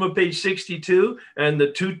bottom of page 62 and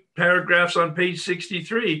the 2 paragraphs on page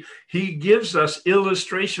 63. He gives us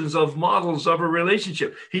illustrations of models of a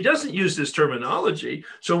relationship. He doesn't use this terminology,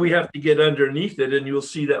 so we have to get underneath it, and you'll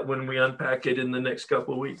see that when we unpack it in the next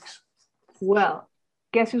couple of weeks. Well,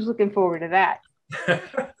 guess who's looking forward to that?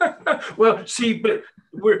 Well, see, but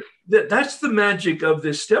that's the magic of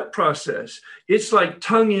this step process. It's like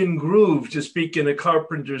tongue in groove, to speak in a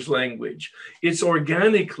carpenter's language. It's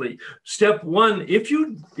organically. Step 1, if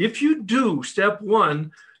you do step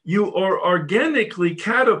 1, you are organically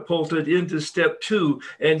catapulted into step 2.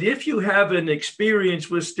 And if you have an experience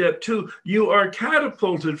with step 2, you are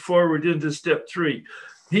catapulted forward into step 3.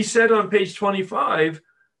 He said on page 25,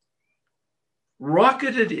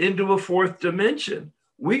 rocketed into a 4th dimension.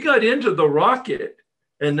 We got into the rocket,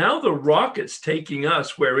 and now the rocket's taking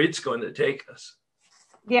us where it's going to take us.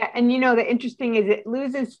 Yeah, and the interesting is it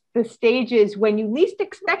loses the stages when you least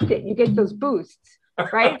expect it. You get those boosts,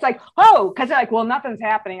 right? It's like, oh, because they're like, well, nothing's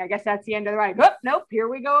happening. I guess that's the end of the ride. Oh, nope, here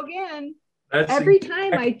we go again. Every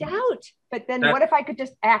time I doubt. But then what if I could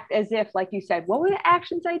just act as if, like you said, what were the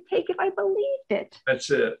actions I'd take if I believed it? That's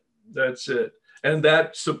it. And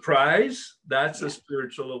that surprise, that's a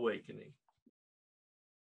spiritual awakening.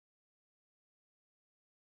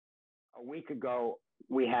 A week ago,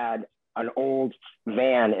 we had an old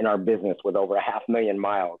van in our business with over 500,000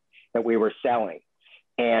 miles that we were selling.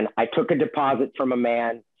 And I took a deposit from a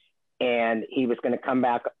man, and he was going to come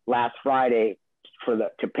back last Friday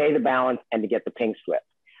to pay the balance and to get the pink slip.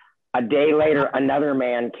 A day later, another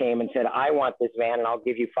man came and said, I want this van and I'll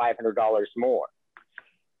give you $500 more.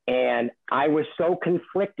 And I was so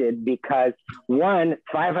conflicted because, one,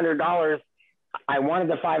 $500, I wanted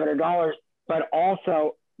the $500, but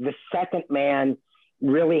also the second man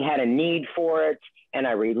really had a need for it, and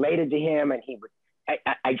I related to him, and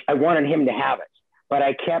I wanted him to have it. But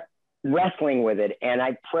I kept wrestling with it, and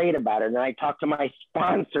I prayed about it, and I talked to my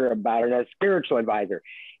sponsor about it, and a spiritual advisor.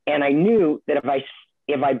 And I knew that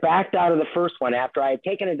if I backed out of the first one after I had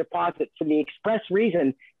taken a deposit for the express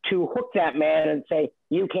reason to hook that man and say,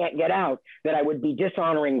 you can't get out, that I would be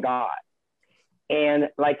dishonoring God. And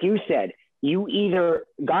like you said,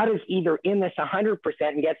 God is either in this 100%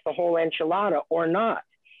 and gets the whole enchilada or not.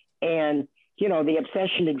 And, you know, the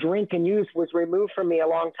obsession to drink and use was removed from me a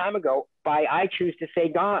long time ago by I choose to say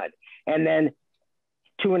God. And then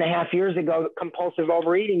 2.5 years ago, compulsive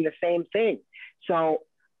overeating, the same thing. So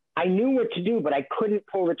I knew what to do, but I couldn't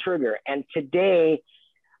pull the trigger. And today,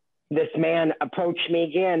 this man approached me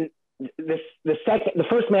again. The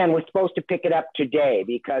first man was supposed to pick it up today,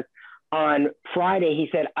 because on Friday, he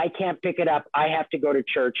said, I can't pick it up. I have to go to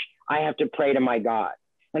church. I have to pray to my God.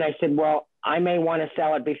 And I said, well, I may want to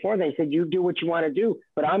sell it before. They said, you do what you want to do,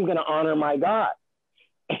 but I'm going to honor my God.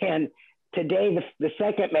 And today, the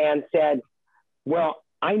second man said, well,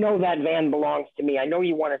 I know that van belongs to me. I know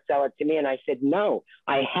you want to sell it to me. And I said, no,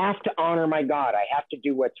 I have to honor my God. I have to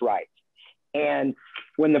do what's right. And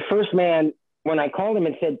when the first man, when I called him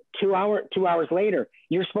and said 2 hours later,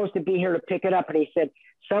 you're supposed to be here to pick it up. And he said,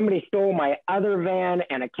 somebody stole my other van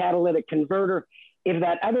and a catalytic converter. If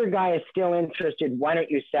that other guy is still interested, why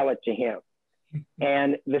don't you sell it to him?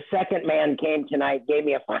 And the second man came tonight, gave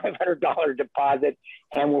me a $500 deposit,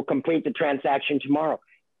 and will complete the transaction tomorrow.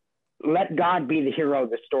 Let God be the hero of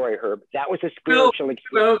the story, Herb. That was a spiritual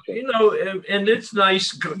experience. Well, you know, and it's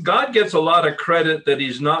nice. God gets a lot of credit that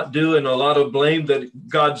he's not due, and a lot of blame that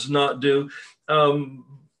God's not due.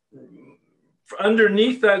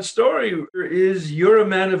 Underneath that story is you're a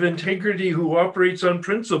man of integrity who operates on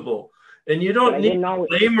principle. And you don't need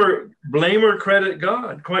to blame or credit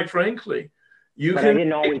God, quite frankly. I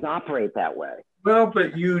didn't always operate that way. Well,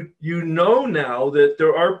 but you know now that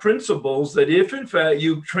there are principles that if in fact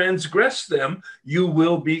you transgress them, you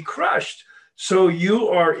will be crushed. So you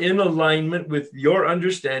are in alignment with your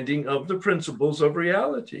understanding of the principles of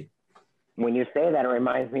reality. When you say that, it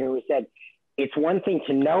reminds me of what we said, it's one thing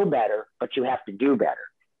to know better, but you have to do better.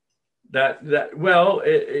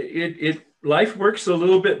 Life works a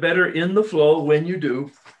little bit better in the flow when you do.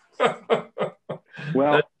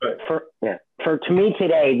 Well, right. To me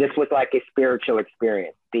today, this was like a spiritual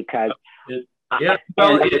experience because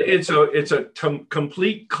it's a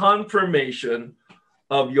complete confirmation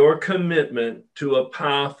of your commitment to a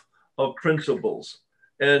path of principles.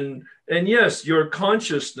 And yes, your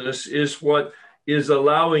consciousness is what is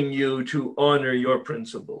allowing you to honor your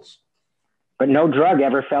principles. But no drug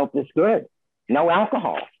ever felt this good. No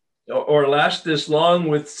alcohol. Or last this long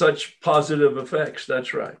with such positive effects.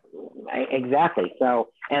 That's right. Exactly. So,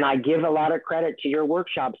 and I give a lot of credit to your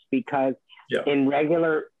workshops because in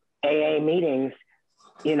regular AA meetings,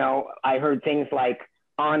 you know, I heard things like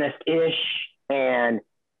honest-ish and,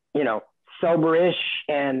 you know, sober-ish,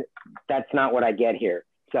 and that's not what I get here.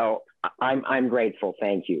 So I'm grateful.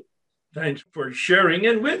 Thank you. Thanks for sharing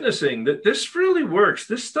and witnessing that this really works.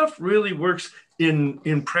 This stuff really works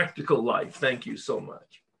in practical life. Thank you so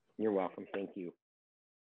much. You're welcome. Thank you.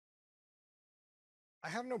 I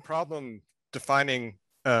have no problem defining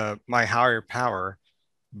my higher power,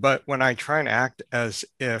 but when I try and act as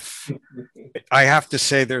if I have to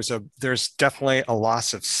say there's definitely a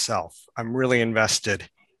loss of self. I'm really invested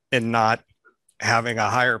in not having a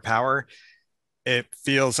higher power. It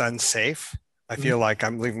feels unsafe. I feel like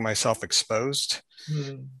I'm leaving myself exposed.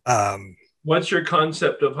 What's your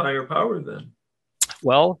concept of higher power then?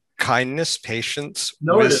 Well, kindness, patience.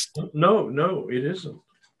 No, it isn't. No, it isn't.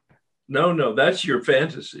 No, that's your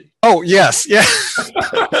fantasy. Oh, yes. Yeah.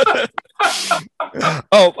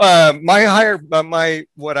 My higher,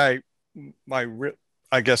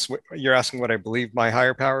 I guess you're asking what I believe my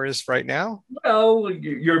higher power is right now? Well,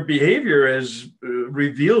 your behavior has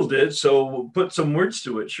revealed it. So we'll put some words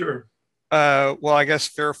to it. Sure. Well, I guess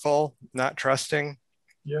fearful, not trusting.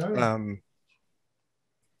 Yeah.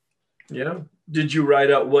 Did you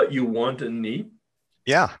write out what you want and need?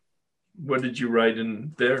 Yeah. What did you write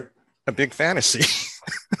in there? A big fantasy.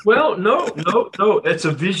 Well, no. It's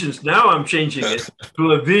a vision. Now I'm changing it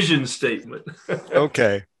to a vision statement.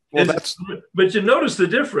 Okay. Well, but you notice the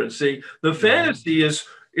difference. See, the fantasy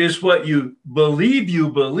is what you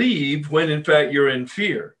believe when in fact you're in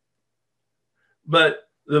fear. But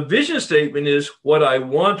the vision statement is what I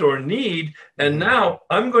want or need. And now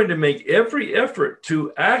I'm going to make every effort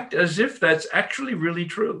to act as if that's actually really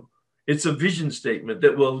true. It's a vision statement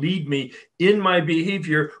that will lead me in my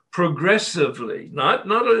behavior progressively, not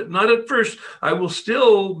at first. I will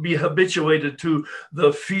still be habituated to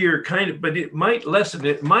the fear but it might lessen.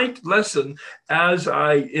 It might lessen as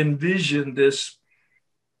I envision this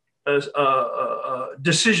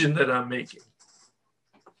decision that I'm making.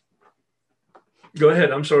 Go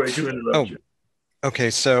ahead. I'm sorry to interrupt you. Okay.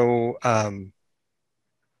 So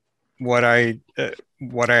what I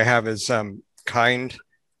have is kind,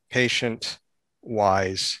 patient,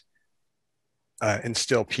 wise,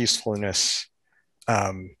 instill peacefulness,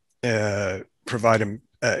 provide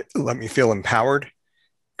let me feel empowered,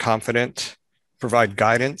 confident, provide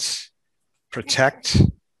guidance, protect,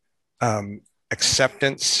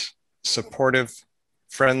 acceptance, supportive,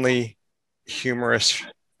 friendly, humorous,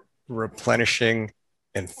 replenishing,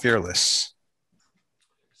 and fearless.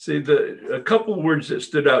 See, a couple words that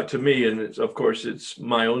stood out to me, and it's, of course, it's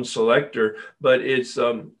my own selector, but it's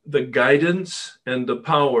the guidance and the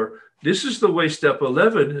power. This is the way step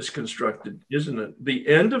 11 is constructed, isn't it? The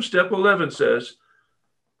end of step 11 says,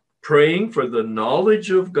 praying for the knowledge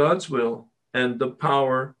of God's will and the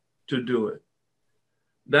power to do it.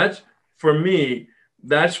 That's, for me,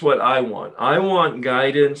 that's what I want. I want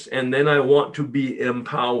guidance, and then I want to be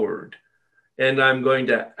empowered. And I'm going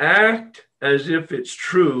to act as if it's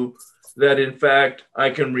true that, in fact, I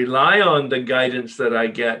can rely on the guidance that I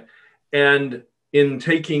get. And in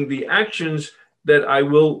taking the actions, that I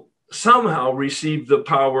will somehow receive the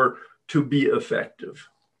power to be effective.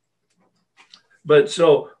 But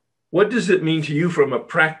so what does it mean to you from a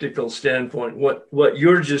practical standpoint, what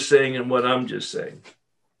you're just saying and what I'm just saying?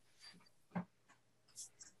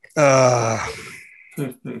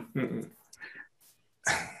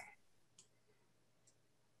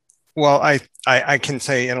 Well, I can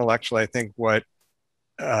say intellectually, I think what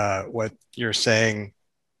you're saying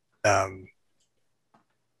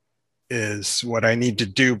is what I need to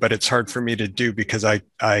do, but it's hard for me to do because I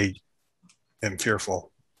am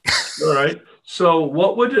fearful. All right. So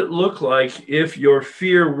what would it look like if your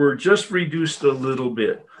fear were just reduced a little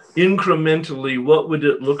bit? Incrementally, what would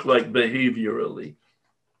it look like behaviorally?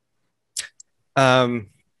 More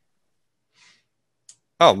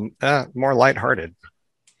lighthearted.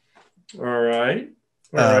 All right.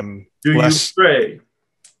 All right. Do less, you pray?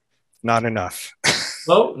 Not enough.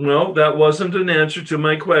 Oh, no, that wasn't an answer to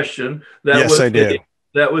my question. Yes, I do.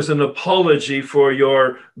 That was an apology for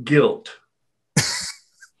your guilt.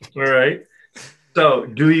 All right. So,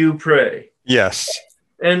 do you pray? Yes.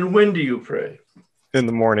 And when do you pray? In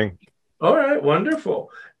the morning. All right,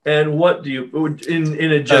 wonderful. And what do you,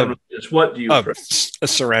 in a general sense, what do you pray? A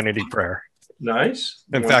serenity prayer. Nice.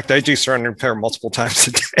 In fact, I do serenity prayer multiple times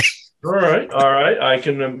a day. All right. I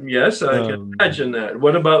can, yes, I can imagine that.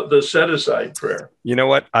 What about the set-aside prayer? You know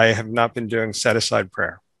what? I have not been doing set-aside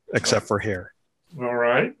prayer, except for here. All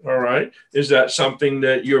right. All right. Is that something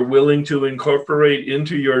that you're willing to incorporate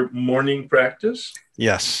into your morning practice?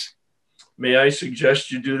 Yes. May I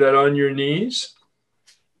suggest you do that on your knees?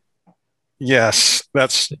 Yes,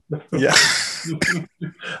 yeah.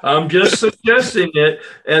 I'm just suggesting it.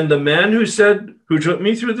 And the man who took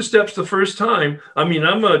me through the steps the first time, I mean,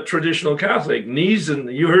 I'm a traditional Catholic, knees,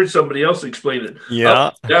 and you heard somebody else explain it. Yeah.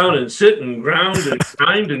 Up, down, and sit, and ground, and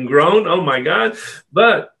grind, and groan. Oh my God.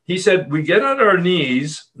 But he said, we get on our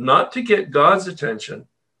knees, not to get God's attention.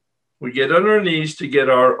 We get on our knees to get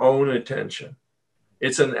our own attention.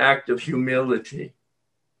 It's an act of humility.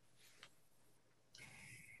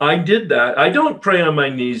 I did that. I don't pray on my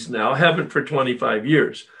knees now. I haven't for 25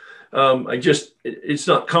 years. It's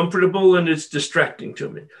not comfortable and it's distracting to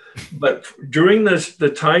me. But during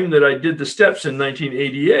the time that I did the steps in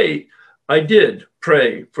 1988, I did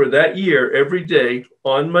pray for that year every day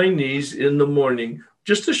on my knees in the morning,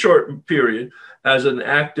 just a short period, as an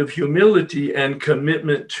act of humility and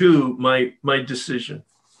commitment to my decision.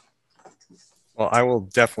 Well, I will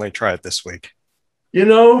definitely try it this week. You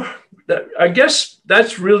know, I guess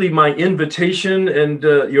that's really my invitation, and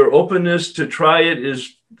your openness to try it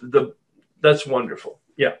that's wonderful.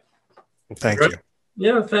 Yeah. Thank you.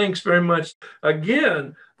 Yeah, thanks very much.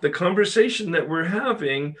 Again, the conversation that we're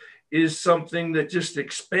having is something that just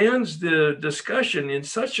expands the discussion in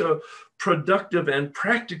such a productive and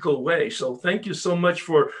practical way. So thank you so much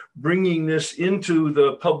for bringing this into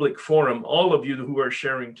the public forum, all of you who are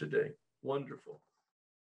sharing today. Wonderful.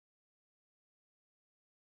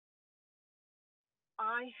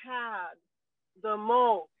 I had the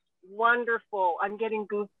most wonderful, I'm getting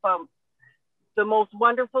goosebumps, the most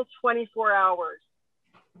wonderful 24 hours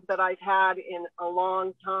that I've had in a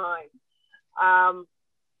long time.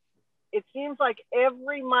 It seems like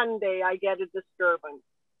every Monday I get a disturbance,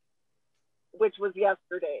 which was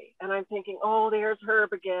yesterday. And I'm thinking, oh, there's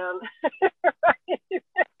Herb again.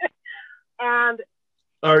 And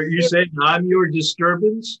are you saying I'm your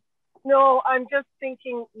disturbance? No, I'm just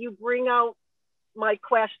thinking you bring out my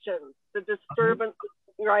questions, the disturbance,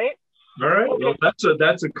 right? All right. Okay. Well,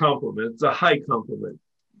 that's a compliment. It's a high compliment.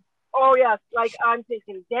 Oh yes, like I'm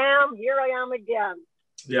thinking, damn, here I am again.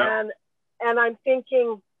 Yeah. And I'm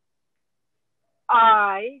thinking,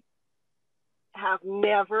 I have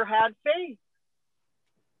never had faith.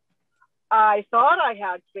 I thought I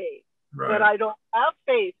had faith, Right. but I don't have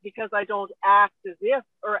faith because I don't act as if,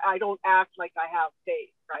 or I don't act like I have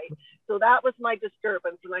faith, right? So that was my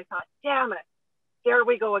disturbance. And I thought, damn it, there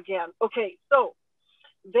we go again. Okay, so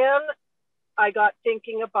then I got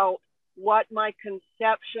thinking about what my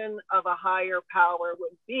conception of a higher power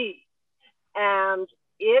would be. And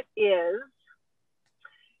it is,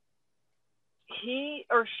 he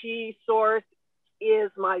or she, source,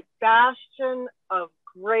 is my bastion of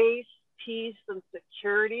grace, peace, and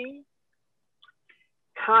security,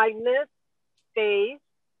 kindness, faith.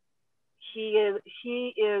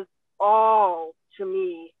 He is all to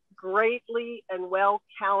me, greatly and well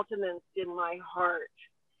countenanced in my heart.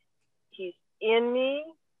 He's in me,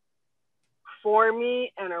 for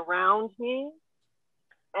me, and around me.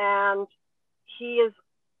 And he is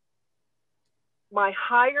my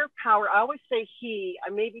higher power. I always say he, I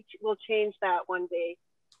maybe will change that one day,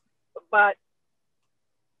 but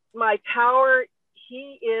my power,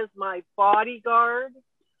 he is my bodyguard,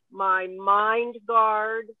 my mind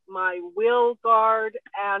guard, my will guard,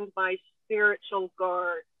 and my spiritual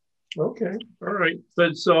guard. Okay. All right.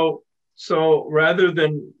 But so rather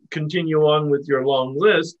than continue on with your long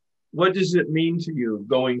list, what does it mean to you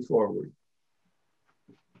going forward?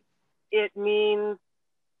 It means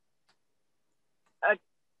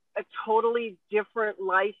a totally different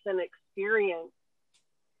life and experience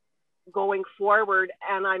going forward,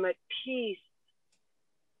 and I'm at peace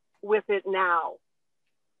with it now.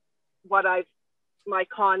 My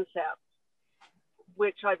concept,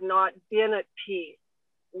 which I've not been at peace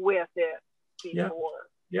with it before.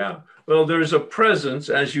 Yeah. Well, there's a presence,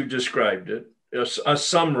 as you described it, a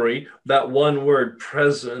summary, that one word,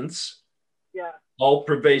 presence. Yeah. All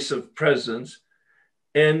pervasive presence.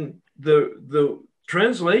 And the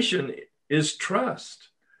translation is trust.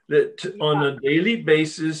 That on a daily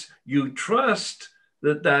basis, you trust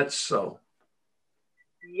that that's so.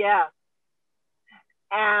 Yeah.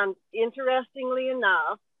 And interestingly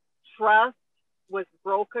enough, trust was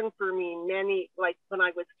broken for me like when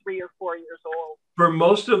I was 3 or 4 years old. For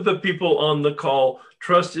most of the people on the call,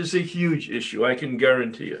 trust is a huge issue. I can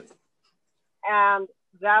guarantee it. And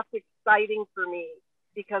that's exciting for me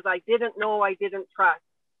because I didn't know I didn't trust.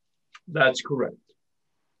 That's correct.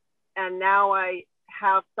 And now I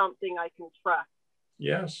have something I can trust.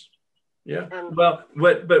 Yes. Yeah. Well,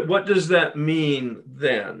 but what does that mean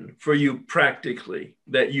then for you practically?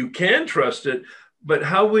 That you can trust it, but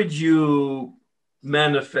how would you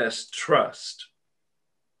manifest trust?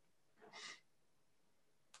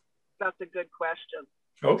 That's a good question.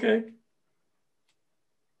 Okay.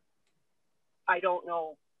 I don't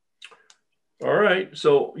know. All right.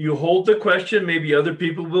 So you hold the question. Maybe other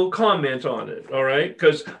people will comment on it. All right.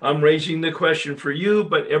 Because I'm raising the question for you,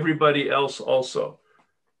 but everybody else also.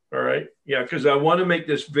 All right. Yeah. Because I want to make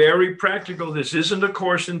this very practical. This isn't a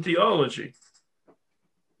course in theology.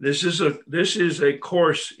 This is a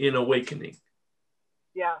course in awakening.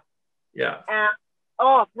 Yeah. Yeah. And,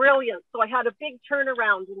 oh, brilliant. So I had a big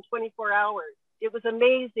turnaround in 24 hours. It was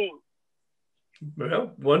amazing.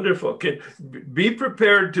 Well, wonderful. Be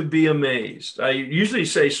prepared to be amazed. I usually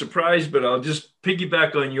say surprised, but I'll just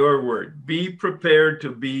piggyback on your word. Be prepared to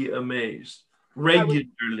be amazed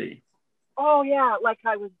regularly. Oh yeah, like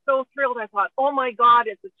I was so thrilled. I thought, oh my God,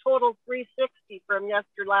 it's a total 360 from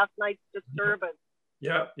last night's disturbance.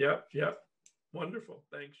 Yeah. Wonderful.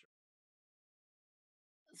 Thanks.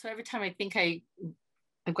 So every time I think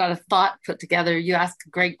I've got a thought put together, you ask a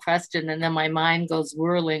great question and then my mind goes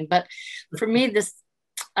whirling. But for me,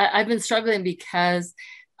 I've been struggling because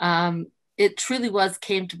it truly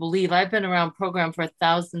came to believe. I've been around program for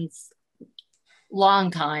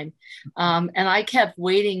long time. And I kept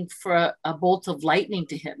waiting for a bolt of lightning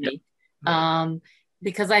to hit me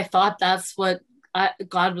because I thought that's what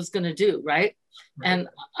God was going to do, right? And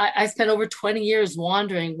I spent over 20 years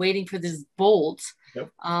wandering, waiting for this bolt. Yep.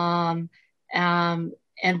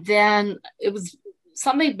 And then it was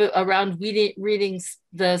something around reading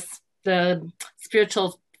the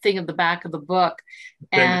spiritual thing at the back of the book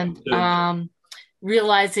and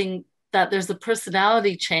realizing that there's a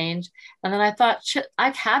personality change. And then I thought, shit,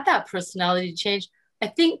 I've had that personality change. I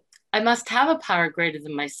think I must have a power greater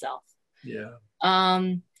than myself. Yeah.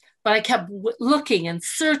 But I kept looking and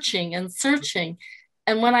searching.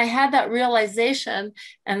 And when I had that realization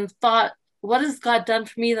and thought, what has God done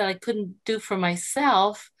for me that I couldn't do for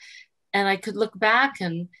myself? And I could look back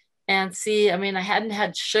and and see, I mean, I hadn't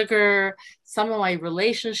had sugar. Some of my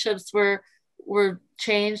relationships were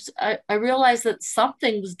changed. I realized that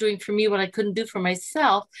something was doing for me what I couldn't do for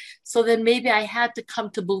myself. So then maybe I had to come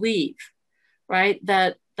to believe, right?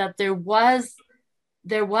 That there was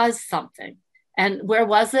something. And where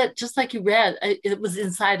was it? Just like you read, it was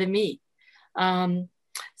inside of me.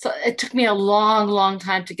 So it took me a long, long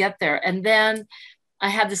time to get there. And then I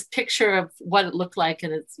had this picture of what it looked like,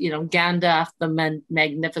 and it's, Gandalf the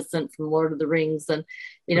Magnificent from Lord of the Rings, and,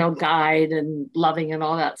 guide and loving and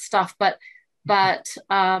all that stuff. But I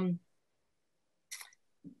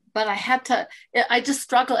just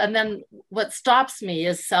struggle. And then what stops me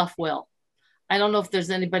is self-will. I don't know if there's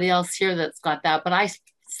anybody else here that's got that, but I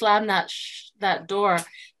slam that door.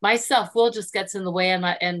 My self-will just gets in the way,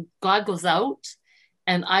 and God goes out,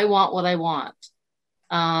 and I want what I want.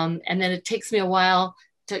 And then it takes me a while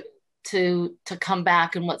to come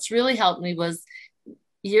back. And what's really helped me was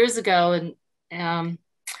years ago, and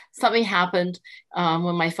something happened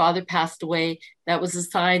when my father passed away. That was a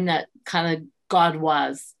sign that kind of God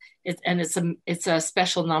was. It's a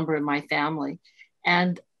special number in my family.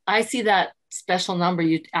 And I see that special number.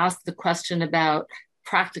 You asked the question about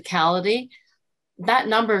practicality. That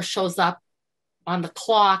number shows up on the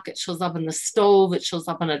clock, it shows up on the stove, it shows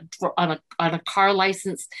up on a car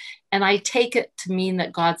license, and I take it to mean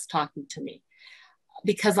that God's talking to me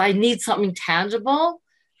because I need something tangible.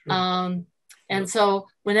 Sure. And so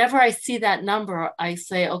whenever I see that number, I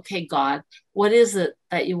say, okay, God, what is it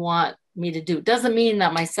that you want me to do? It doesn't mean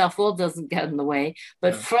that my self-will doesn't get in the way,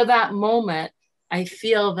 but for that moment, I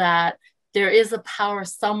feel that there is a power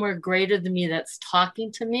somewhere greater than me that's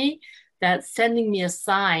talking to me, that's sending me a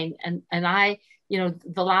sign. And I,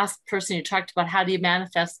 the last person you talked about, how do you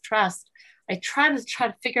manifest trust? I try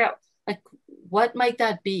to figure out, like, what might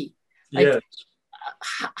that be? Like, yes.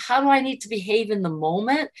 How do I need to behave in the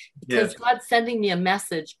moment? Because yes. God's sending me a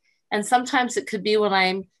message. And sometimes it could be when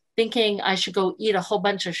I'm thinking I should go eat a whole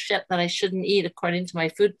bunch of shit that I shouldn't eat according to my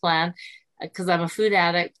food plan, because I'm a food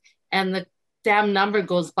addict. And the damn number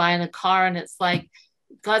goes by in a car, and it's like,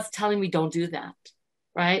 God's telling me don't do that.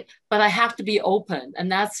 Right. But I have to be open.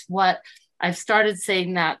 And that's what I've started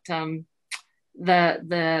saying, that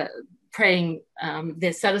the praying,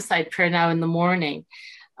 the set aside prayer now in the morning,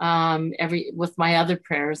 with my other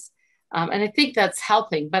prayers. And I think that's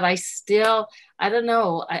helping, but I don't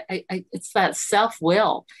know. It's that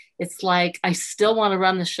self-will. It's like, I still want to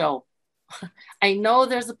run the show. I know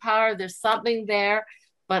there's a power, there's something there,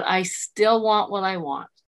 but I still want what I want.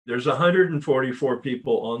 There's 144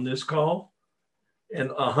 people on this call, and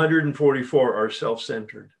 144 are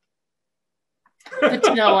self-centered. Good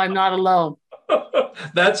to know I'm not alone.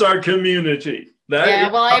 That's our community.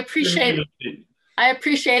 I appreciate it. I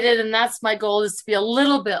appreciate it, and that's my goal, is to be a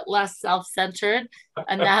little bit less self-centered,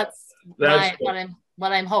 and that's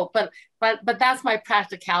what I'm hoping. But that's my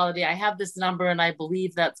practicality. I have this number, and I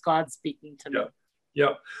believe that's God speaking to me.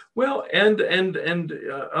 Yeah. Well, and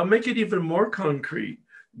I'll make it even more concrete.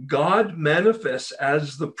 God manifests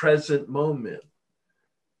as the present moment.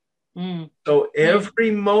 So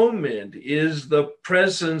every moment is the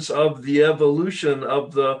presence of the evolution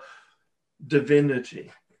of the divinity.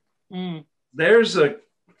 There's a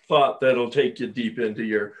thought that'll take you deep into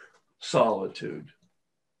your solitude.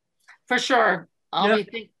 For sure. I'll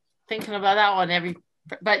be thinking about that one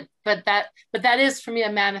but that is for me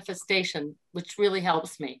a manifestation, which really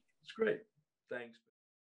helps me. It's great. Thanks.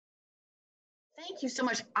 Thank you so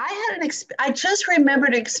much. I just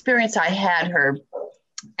remembered an experience I had, Herb.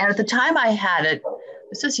 And at the time I had it,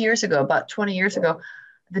 this was years ago, about 20 years ago.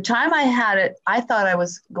 The time I had it, I thought I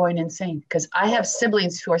was going insane because I have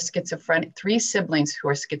siblings who are schizophrenic, 3 siblings who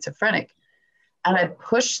are schizophrenic. And I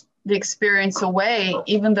pushed the experience away,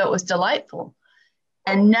 even though it was delightful.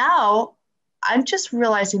 And now I'm just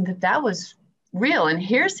realizing that was real. And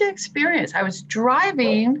here's the experience. I was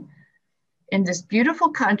driving in this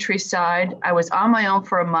beautiful countryside. I was on my own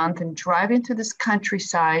for a month and driving through this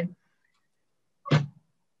countryside. And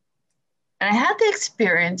I had the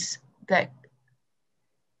experience that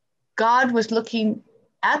God was looking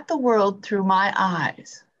at the world through my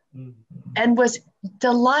eyes and was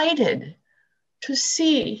delighted to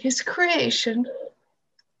see his creation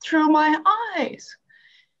through my eyes.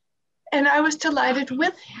 And I was delighted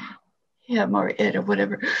with him or it or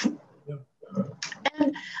whatever.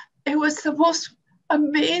 And it was the most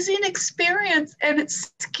amazing experience. And it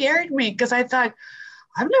scared me because I thought,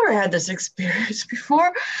 I've never had this experience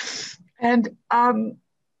before. And,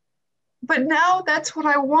 but now that's what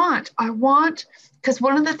I want. Because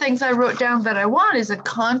one of the things I wrote down that I want is a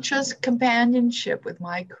conscious companionship with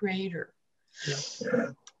my creator.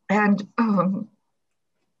 Yeah. And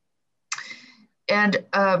And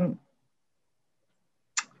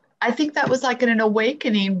I think that was like an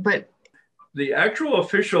awakening, but the actual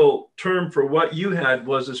official term for what you had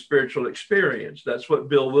was a spiritual experience. That's what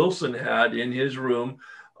Bill Wilson had in his room,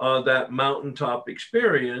 that mountaintop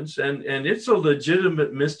experience. And it's a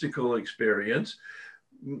legitimate mystical experience.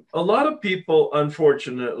 A lot of people,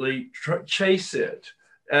 unfortunately, chase it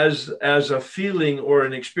as a feeling or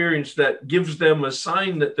an experience that gives them a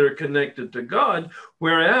sign that they're connected to God,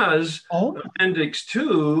 whereas Appendix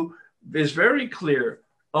 2 is very clear.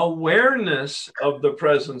 Awareness of the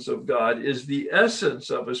presence of God is the essence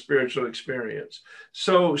of a spiritual experience.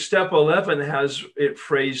 So step 11 has it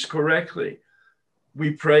phrased correctly.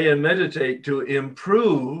 We pray and meditate to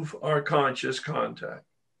improve our conscious contact.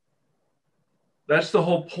 That's the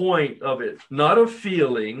whole point of it. Not a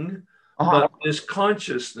feeling, but this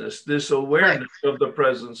consciousness, this awareness of the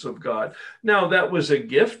presence of God. Now, that was a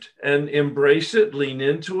gift, and embrace it, lean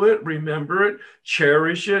into it, remember it,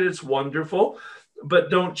 cherish it. It's wonderful.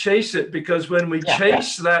 But don't chase it, because when we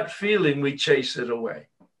chase that feeling, we chase it away.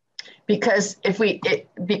 Because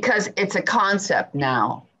because it's a concept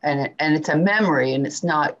now, and it's a memory, and it's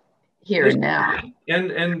not here and now.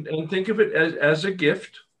 And think of it as a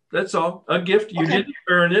gift. That's all. A gift. You didn't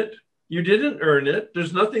earn it. You didn't earn it.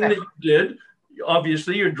 There's nothing that you did.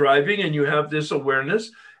 Obviously, you're driving and you have this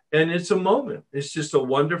awareness, and it's a moment. It's just a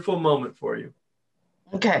wonderful moment for you.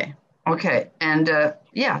 Okay. And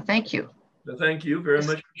yeah, thank you. Thank you very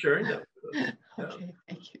much for sharing that with us. Okay,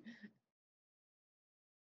 thank you.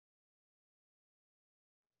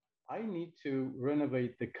 I need to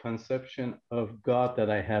renovate the conception of God that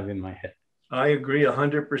I have in my head. I agree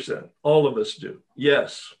 100%. All of us do.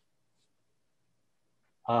 Yes.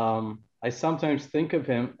 I sometimes think of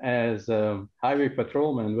him as a highway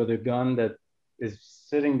patrolman with a gun that is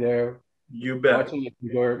sitting there. You bet. Watching if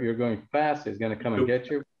you're going fast, he's going to come and get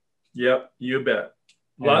you. Yep, you bet.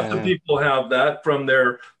 Lots of people have that from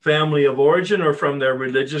their family of origin or from their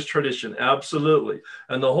religious tradition. Absolutely.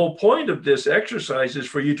 And the whole point of this exercise is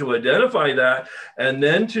for you to identify that and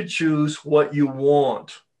then to choose what you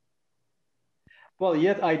want. Well,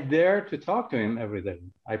 yet I dare to talk to him every day.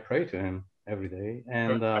 I pray to him every day.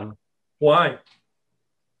 And why?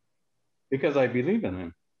 Because I believe in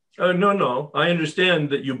him. No. I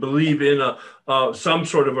understand that you believe in some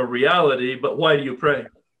sort of a reality, but why do you pray?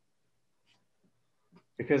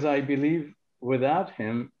 Because I believe without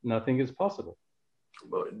him, nothing is possible.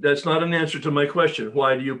 That's not an answer to my question.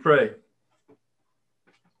 Why do you pray?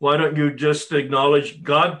 Why don't you just acknowledge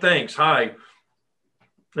God, thanks, hi,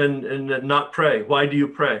 and not pray? Why do you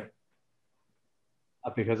pray?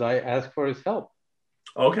 Because I ask for his help.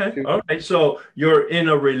 Okay, all right. So you're in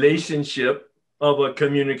a relationship of a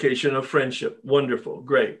communication of friendship. Wonderful,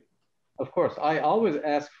 great. Of course, I always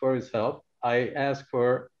ask for his help. I ask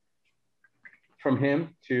from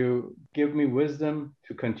him to give me wisdom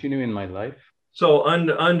to continue in my life. So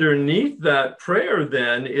underneath that prayer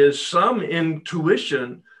then is some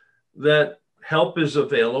intuition that help is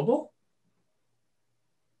available?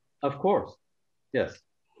 Of course, yes.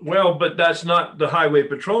 Well, but that's not the highway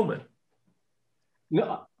patrolman.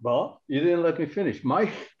 No, well, you didn't let me finish.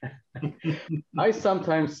 I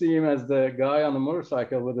sometimes see him as the guy on the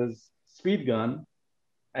motorcycle with his speed gun.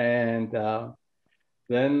 And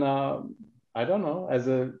then I don't know, as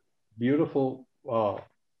a beautiful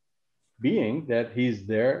being that he's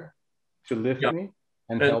there to lift me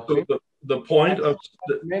and help me. The point of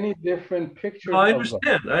many different pictures. I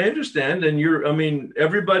understand. And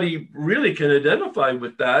everybody really can identify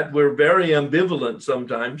with that. We're very ambivalent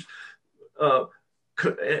sometimes and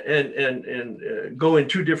go in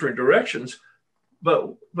two different directions.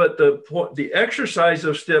 But the exercise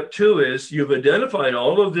of step 2 is you've identified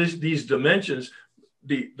all of these dimensions.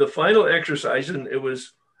 The final exercise, and it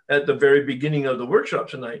was at the very beginning of the workshop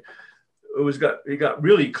tonight, it got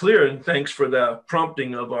really clear, and thanks for the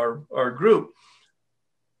prompting of our group.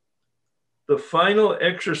 The final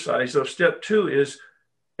exercise of step 2 is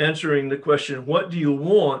answering the question, what do you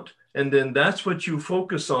want? And then that's what you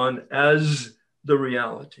focus on as the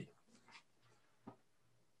reality.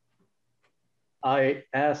 I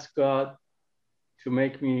ask God to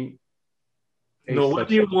make me. No, what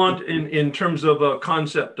do you want in terms of a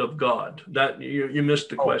concept of God? That you missed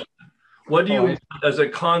the question. What do you want as a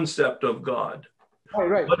concept of God?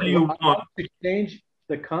 Right. What do you want? I want to change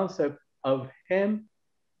the concept of him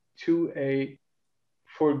to a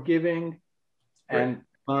forgiving and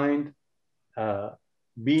kind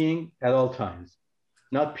being at all times,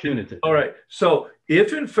 not punitive. All right. So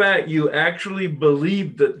if in fact you actually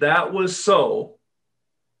believed that was so,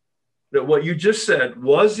 that what you just said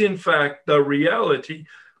was in fact the reality,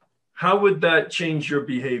 how would that change your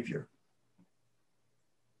behavior?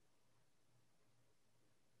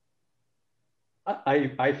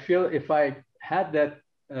 I feel if I had that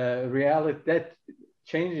reality, that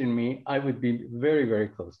change in me, I would be very, very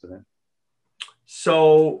close to them.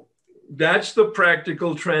 So that's the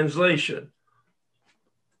practical translation,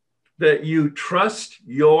 that you trust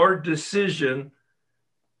your decision,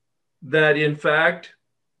 that in fact,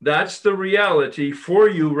 that's the reality for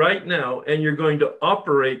you right now, and you're going to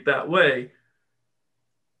operate that way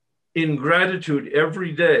in gratitude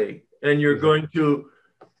every day, and you're going to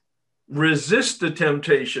resist the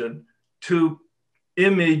temptation to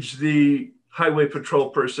image the highway patrol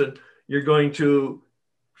person. You're going to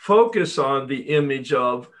focus on the image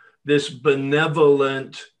of this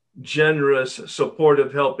benevolent, generous,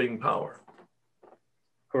 supportive, helping power.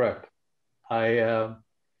 Correct.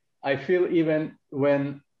 I feel even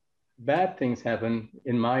when bad things happen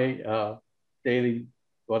in my daily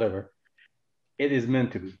whatever, it is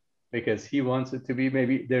meant to be, because he wants it to be.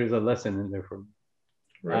 Maybe there's a lesson in there for me.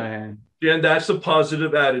 Right. And that's a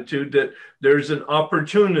positive attitude, that there's an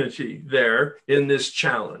opportunity there in this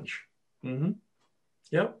challenge. Mm-hmm.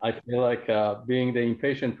 Yeah. I feel like being the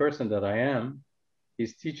impatient person that I am,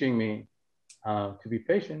 he's teaching me to be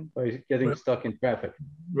patient by getting stuck in traffic.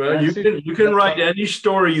 Well, you can write any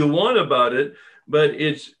story you want about it, but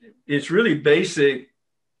it's really basic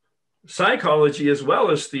psychology as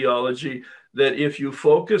well as theology, that if you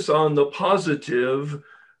focus on the positive,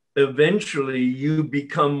 eventually you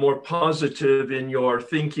become more positive in your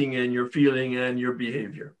thinking and your feeling and your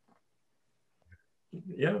behavior.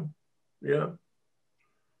 Yeah, yeah.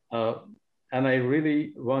 And I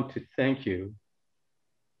really want to thank you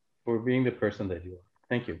for being the person that you are.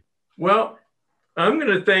 Thank you. Well, I'm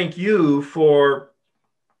going to thank you for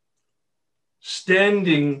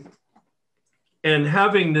standing and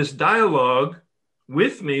having this dialogue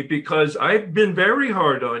with me, because I've been very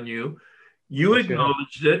hard on you. You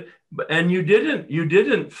acknowledged it, and you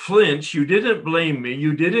didn't flinch. You didn't blame me.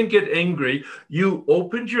 You didn't get angry. You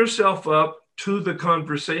opened yourself up to the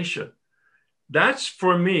conversation. That's,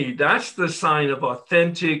 for me, that's the sign of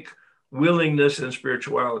authentic willingness and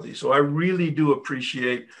spirituality. So I really do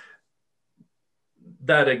appreciate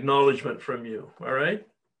that acknowledgement from you. All right.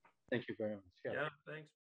 Thank you very much. Yeah, thanks.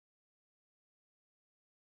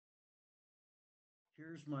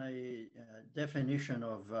 Here's my definition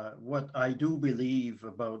of what I do believe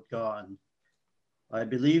about God. I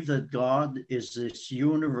believe that God is this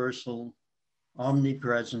universal,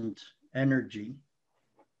 omnipresent energy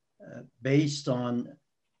based on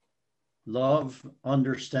love,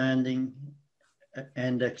 understanding,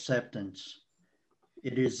 and acceptance.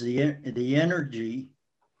 It is the energy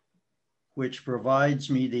which provides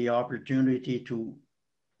me the opportunity to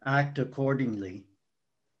act accordingly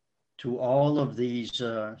to all of these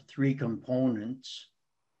three components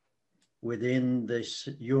within this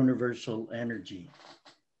universal energy.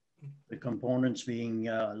 The components being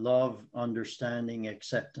love, understanding,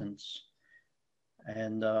 acceptance.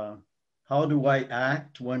 And how do I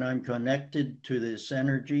act when I'm connected to this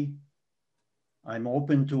energy? I'm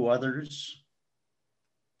open to others.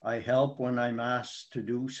 I help when I'm asked to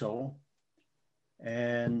do so.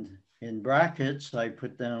 And in brackets, I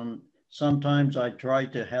put down, sometimes I try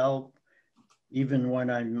to help even when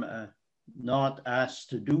I'm not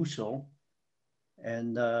asked to do so.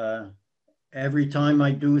 And every time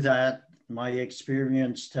I do that, my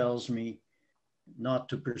experience tells me not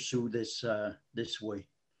to pursue this this way,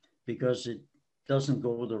 because it doesn't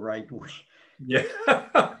go the right way. Yeah.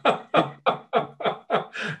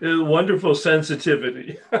 Wonderful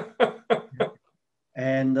sensitivity.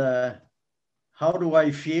 And how do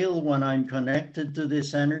I feel when I'm connected to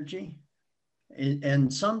this energy?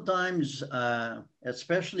 And sometimes,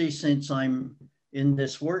 especially since I'm in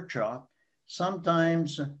this workshop,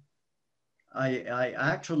 sometimes I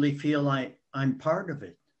actually feel like I'm part of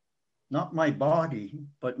it. Not my body,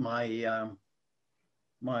 but my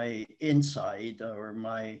my inside, or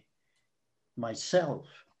myself.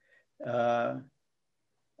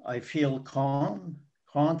 I feel calm,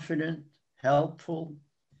 confident, helpful.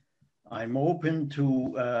 I'm open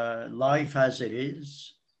to life as it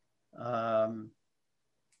is. And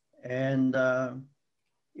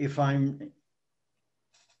if I'm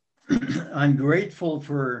I'm grateful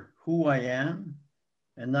for who I am,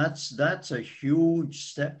 and that's a huge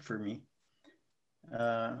step for me,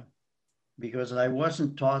 because I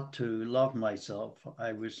wasn't taught to love myself.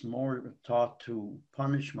 I was more taught to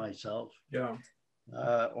punish myself,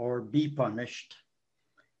 or be punished,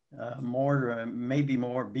 maybe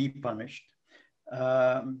more be punished.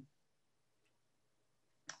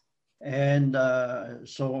 And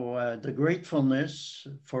so the gratefulness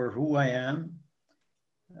for who I am,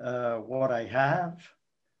 what I have,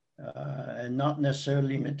 and not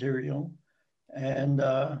necessarily material, and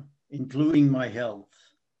including my health.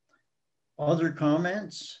 Other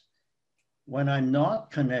comments? When I'm not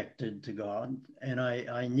connected to God and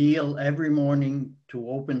I kneel every morning to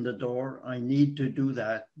open the door, I need to do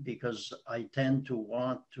that because I tend to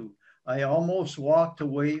want to. I almost walked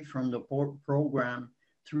away from the program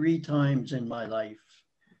 3 times in my life,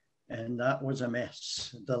 and that was a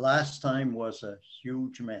mess. The last time was a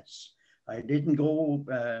huge mess. I didn't go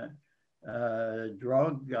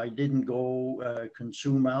drug, I didn't go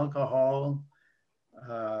consume alcohol,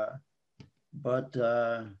 but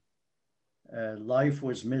life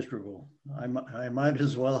was miserable. I might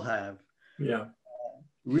as well have. Yeah.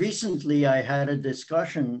 Recently, I had a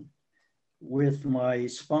discussion with my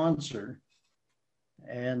sponsor,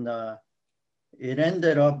 and it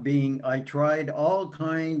ended up being, I tried all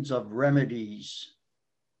kinds of remedies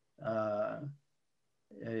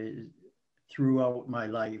throughout my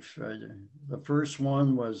life. The first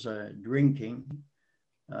one was drinking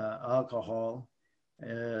alcohol,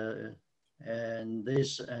 and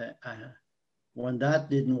this, when that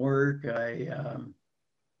didn't work, I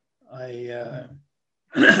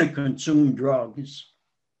consumed drugs.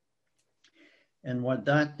 And when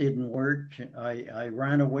that didn't work, I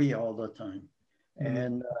ran away all the time. Mm-hmm.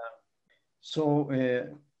 And so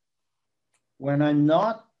when I'm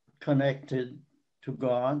not connected to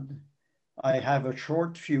God, I have a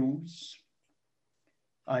short fuse.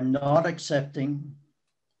 I'm not accepting.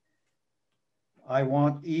 I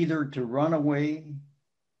want either to run away,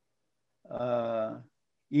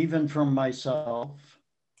 even from myself,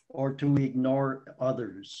 or to ignore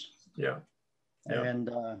others. Yeah. Yeah. And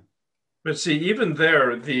but see, even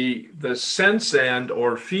there, the sense and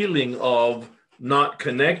or feeling of not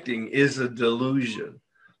connecting is a delusion.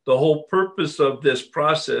 The whole purpose of this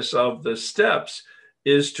process of the steps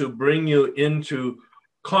is to bring you into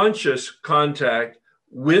conscious contact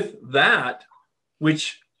with that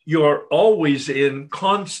which you're always in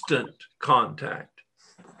constant contact.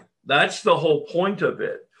 That's the whole point of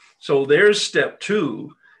it. So there's step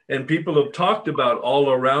 2, and people have talked about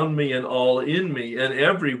all around me and all in me and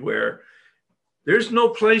everywhere. There's no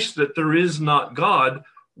place that there is not God.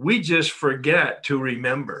 We just forget to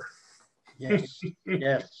remember. Yes,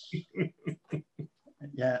 yes.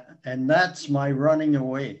 Yeah, and that's my running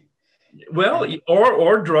away. Well,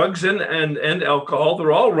 or drugs and alcohol,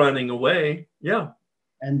 they're all running away. Yeah.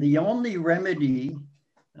 And the only remedy,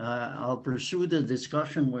 I'll pursue the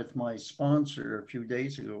discussion with my sponsor a few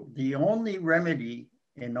days ago. The only remedy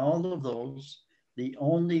in all of those, the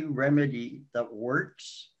only remedy that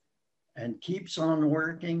works and keeps on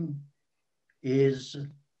working is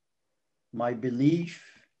my belief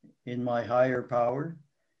in my higher power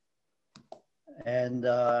and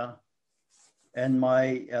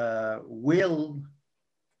my will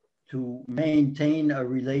to maintain a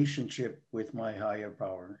relationship with my higher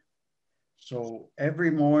power. So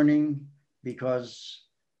every morning, because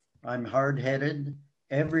I'm hard-headed,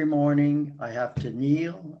 every morning I have to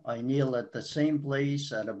kneel. I kneel at the same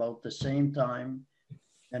place at about the same time,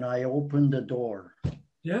 and I open the door.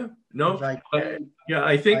 Yeah, no, I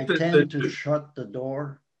I think tend to shut the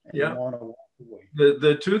door and want to walk away.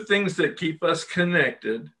 The 2 things that keep us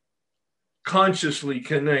connected, consciously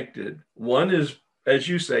connected, one is, as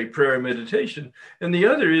you say, prayer and meditation, and the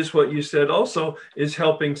other is what you said also, is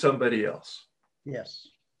helping somebody else. Yes.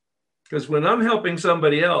 Because when I'm helping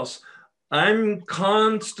somebody else, I'm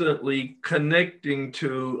constantly connecting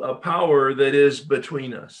to a power that is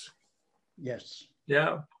between us. Yes.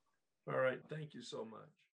 Yeah. All right. Thank you so much.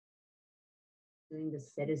 Doing the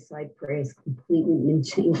set-aside prayers completely been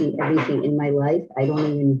changing everything in my life. I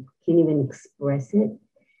can't even express it.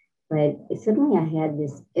 But suddenly I had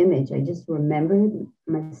this image. I just remembered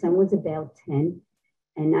my son was about 10,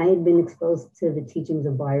 and I had been exposed to the teachings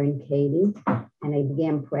of Byron Katie, and I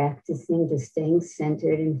began practicing just staying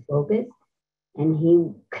centered and focused. And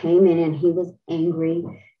he came in and he was angry,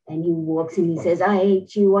 and he walks and he says, I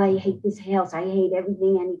hate you, I hate this house, I hate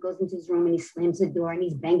everything. And he goes into his room and he slams the door and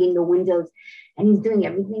he's banging the windows and he's doing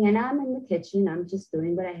everything. And I'm in the kitchen, I'm just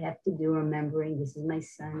doing what I have to do, remembering this is my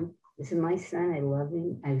son. This is my son. I love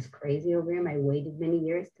him. I was crazy over him. I waited many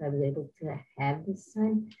years till I was able to have this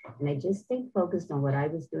son. And I just stayed focused on what I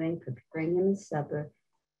was doing, preparing him his supper.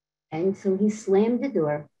 And so he slammed the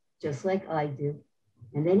door, just like I do.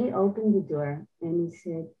 And then he opened the door and he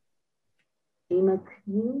said, Emma, can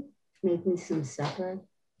you make me some supper?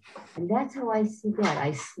 And that's how I see God.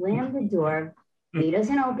 I slam the door. He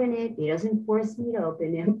doesn't open it. He doesn't force me to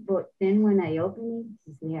open it. But then when I open it,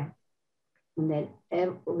 he's there. And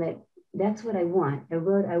that's what I want. I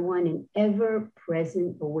want an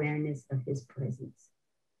ever-present awareness of his presence.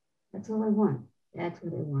 That's all I want. That's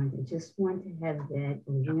what I want. I just want to have that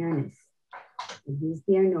awareness. And he's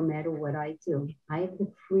there no matter what I do. I have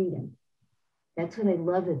the freedom. That's what I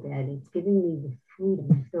love about it. It's giving me the freedom.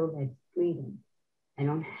 I feel that freedom. I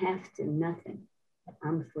don't have to, nothing.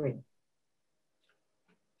 I'm free.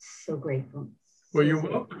 So grateful. Well, you're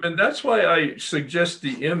welcome. And that's why I suggest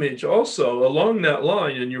the image also along that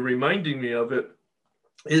line, and you're reminding me of it,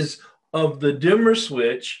 is of the dimmer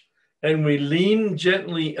switch, and we lean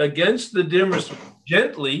gently against the dimmer switch,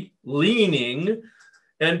 gently leaning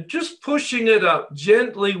and just pushing it up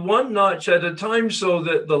gently one notch at a time so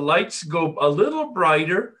that the lights go a little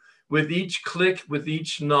brighter with each click, with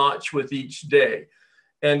each notch, with each day.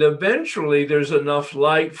 And eventually there's enough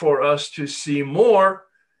light for us to see more.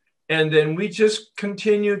 And then we just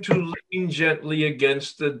continue to lean gently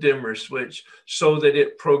against the dimmer switch so that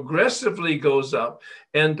it progressively goes up.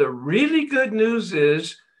 And the really good news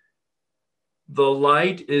is the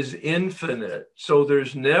light is infinite. So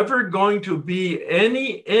there's never going to be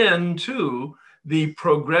any end to the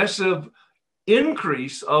progressive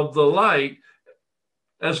increase of the light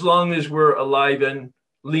as long as we're alive and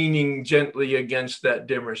leaning gently against that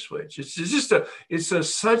dimmer switch.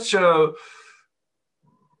 It's such a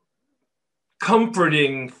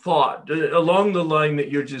comforting thought along the line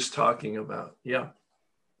that you're just talking about. Yeah.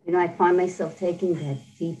 You know, I find myself taking that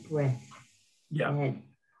deep breath. Yeah.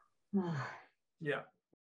 Yeah.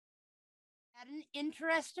 Had an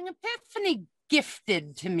interesting epiphany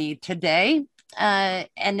gifted to me today.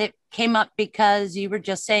 And it came up because you were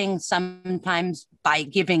just saying sometimes by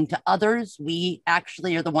giving to others, we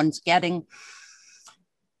actually are the ones getting.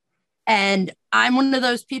 And I'm one of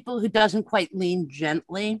those people who doesn't quite lean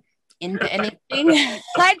gently into anything.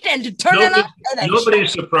 I tend to turn it on.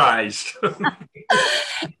 Nobody's surprised.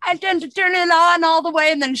 I tend to turn it on all the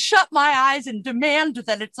way and then shut my eyes and demand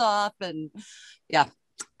that it's off. And yeah.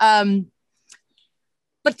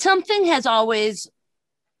 But something has always,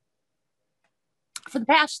 for the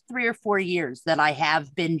past 3 or 4 years, that I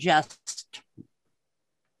have been just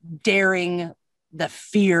daring the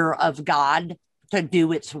fear of God to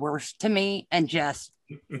do its worst to me and just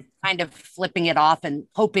kind of flipping it off and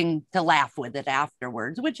hoping to laugh with it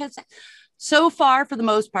afterwards, which has so far, for the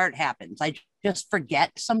most part, happens. I just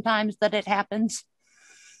forget sometimes that it happens.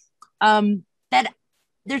 That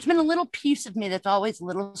there's been a little piece of me that's always a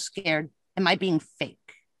little scared. Am I being fake?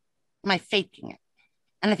 Am I faking it?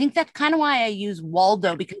 And I think that's kind of why I use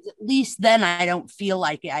Waldo, because at least then I don't feel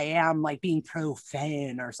like I am like being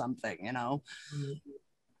profane or something, you know? Mm-hmm.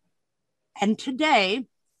 And today,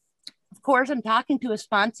 of course, I'm talking to a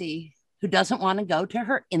sponsee who doesn't want to go to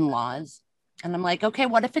her in-laws. And I'm like, okay,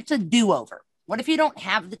 what if it's a do-over? What if you don't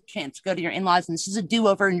have the chance to go to your in-laws and this is a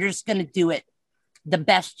do-over and you're just going to do it the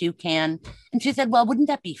best you can? And she said, well, wouldn't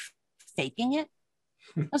that be faking it?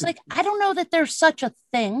 I was like, I don't know that there's such a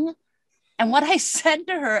thing. And what I said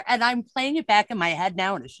to her, and I'm playing it back in my head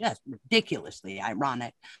now, and it's just ridiculously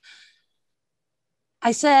ironic.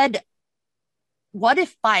 I said, what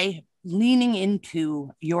if by leaning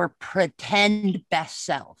into your pretend best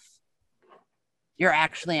self, you're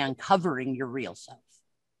actually uncovering your real self?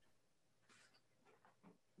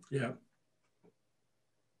 Yeah.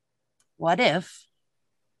 What if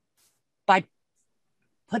by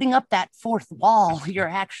putting up that fourth wall, you're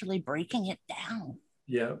actually breaking it down?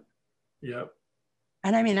 Yeah. Yeah.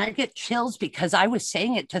 And I mean, I get chills because I was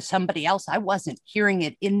saying it to somebody else. I wasn't hearing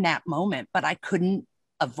it in that moment, but I couldn't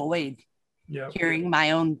avoid hearing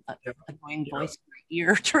my own annoying voice in my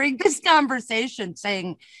ear during this conversation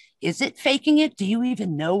saying, is it faking it? Do you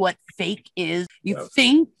even know what fake is? You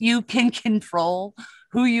think you can control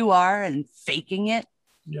who you are and faking it?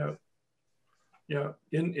 Yeah. Yeah.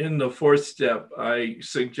 In the fourth step, I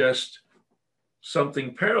suggest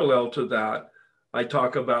something parallel to that. I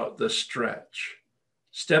talk about the stretch.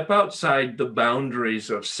 Step outside the boundaries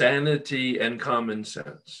of sanity and common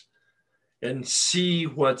sense and see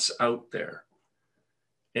what's out there.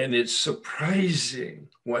 And it's surprising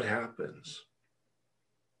what happens.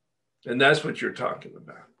 And that's what you're talking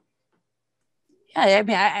about. Yeah, I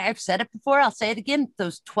mean, I've said it before. I'll say it again.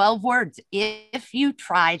 Those 12 words. If you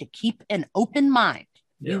try to keep an open mind,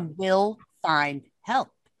 you will find help.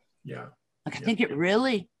 Yeah. Like, I think it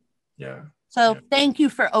really. Yeah. So thank you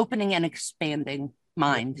for opening and expanding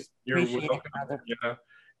minds. You're Appreciate welcome. it, brother. Yeah.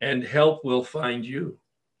 And help will find you.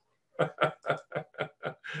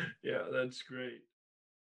 Yeah, that's great.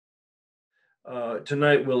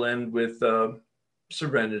 Tonight we'll end with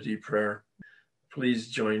serenity prayer. Please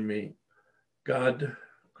join me. God,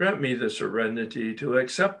 grant me the serenity to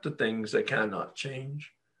accept the things I cannot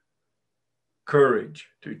change, courage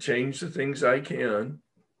to change the things I can,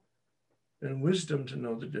 and wisdom to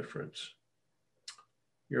know the difference.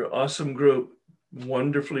 You're an awesome group,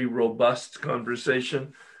 wonderfully robust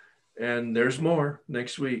conversation. And there's more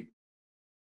next week.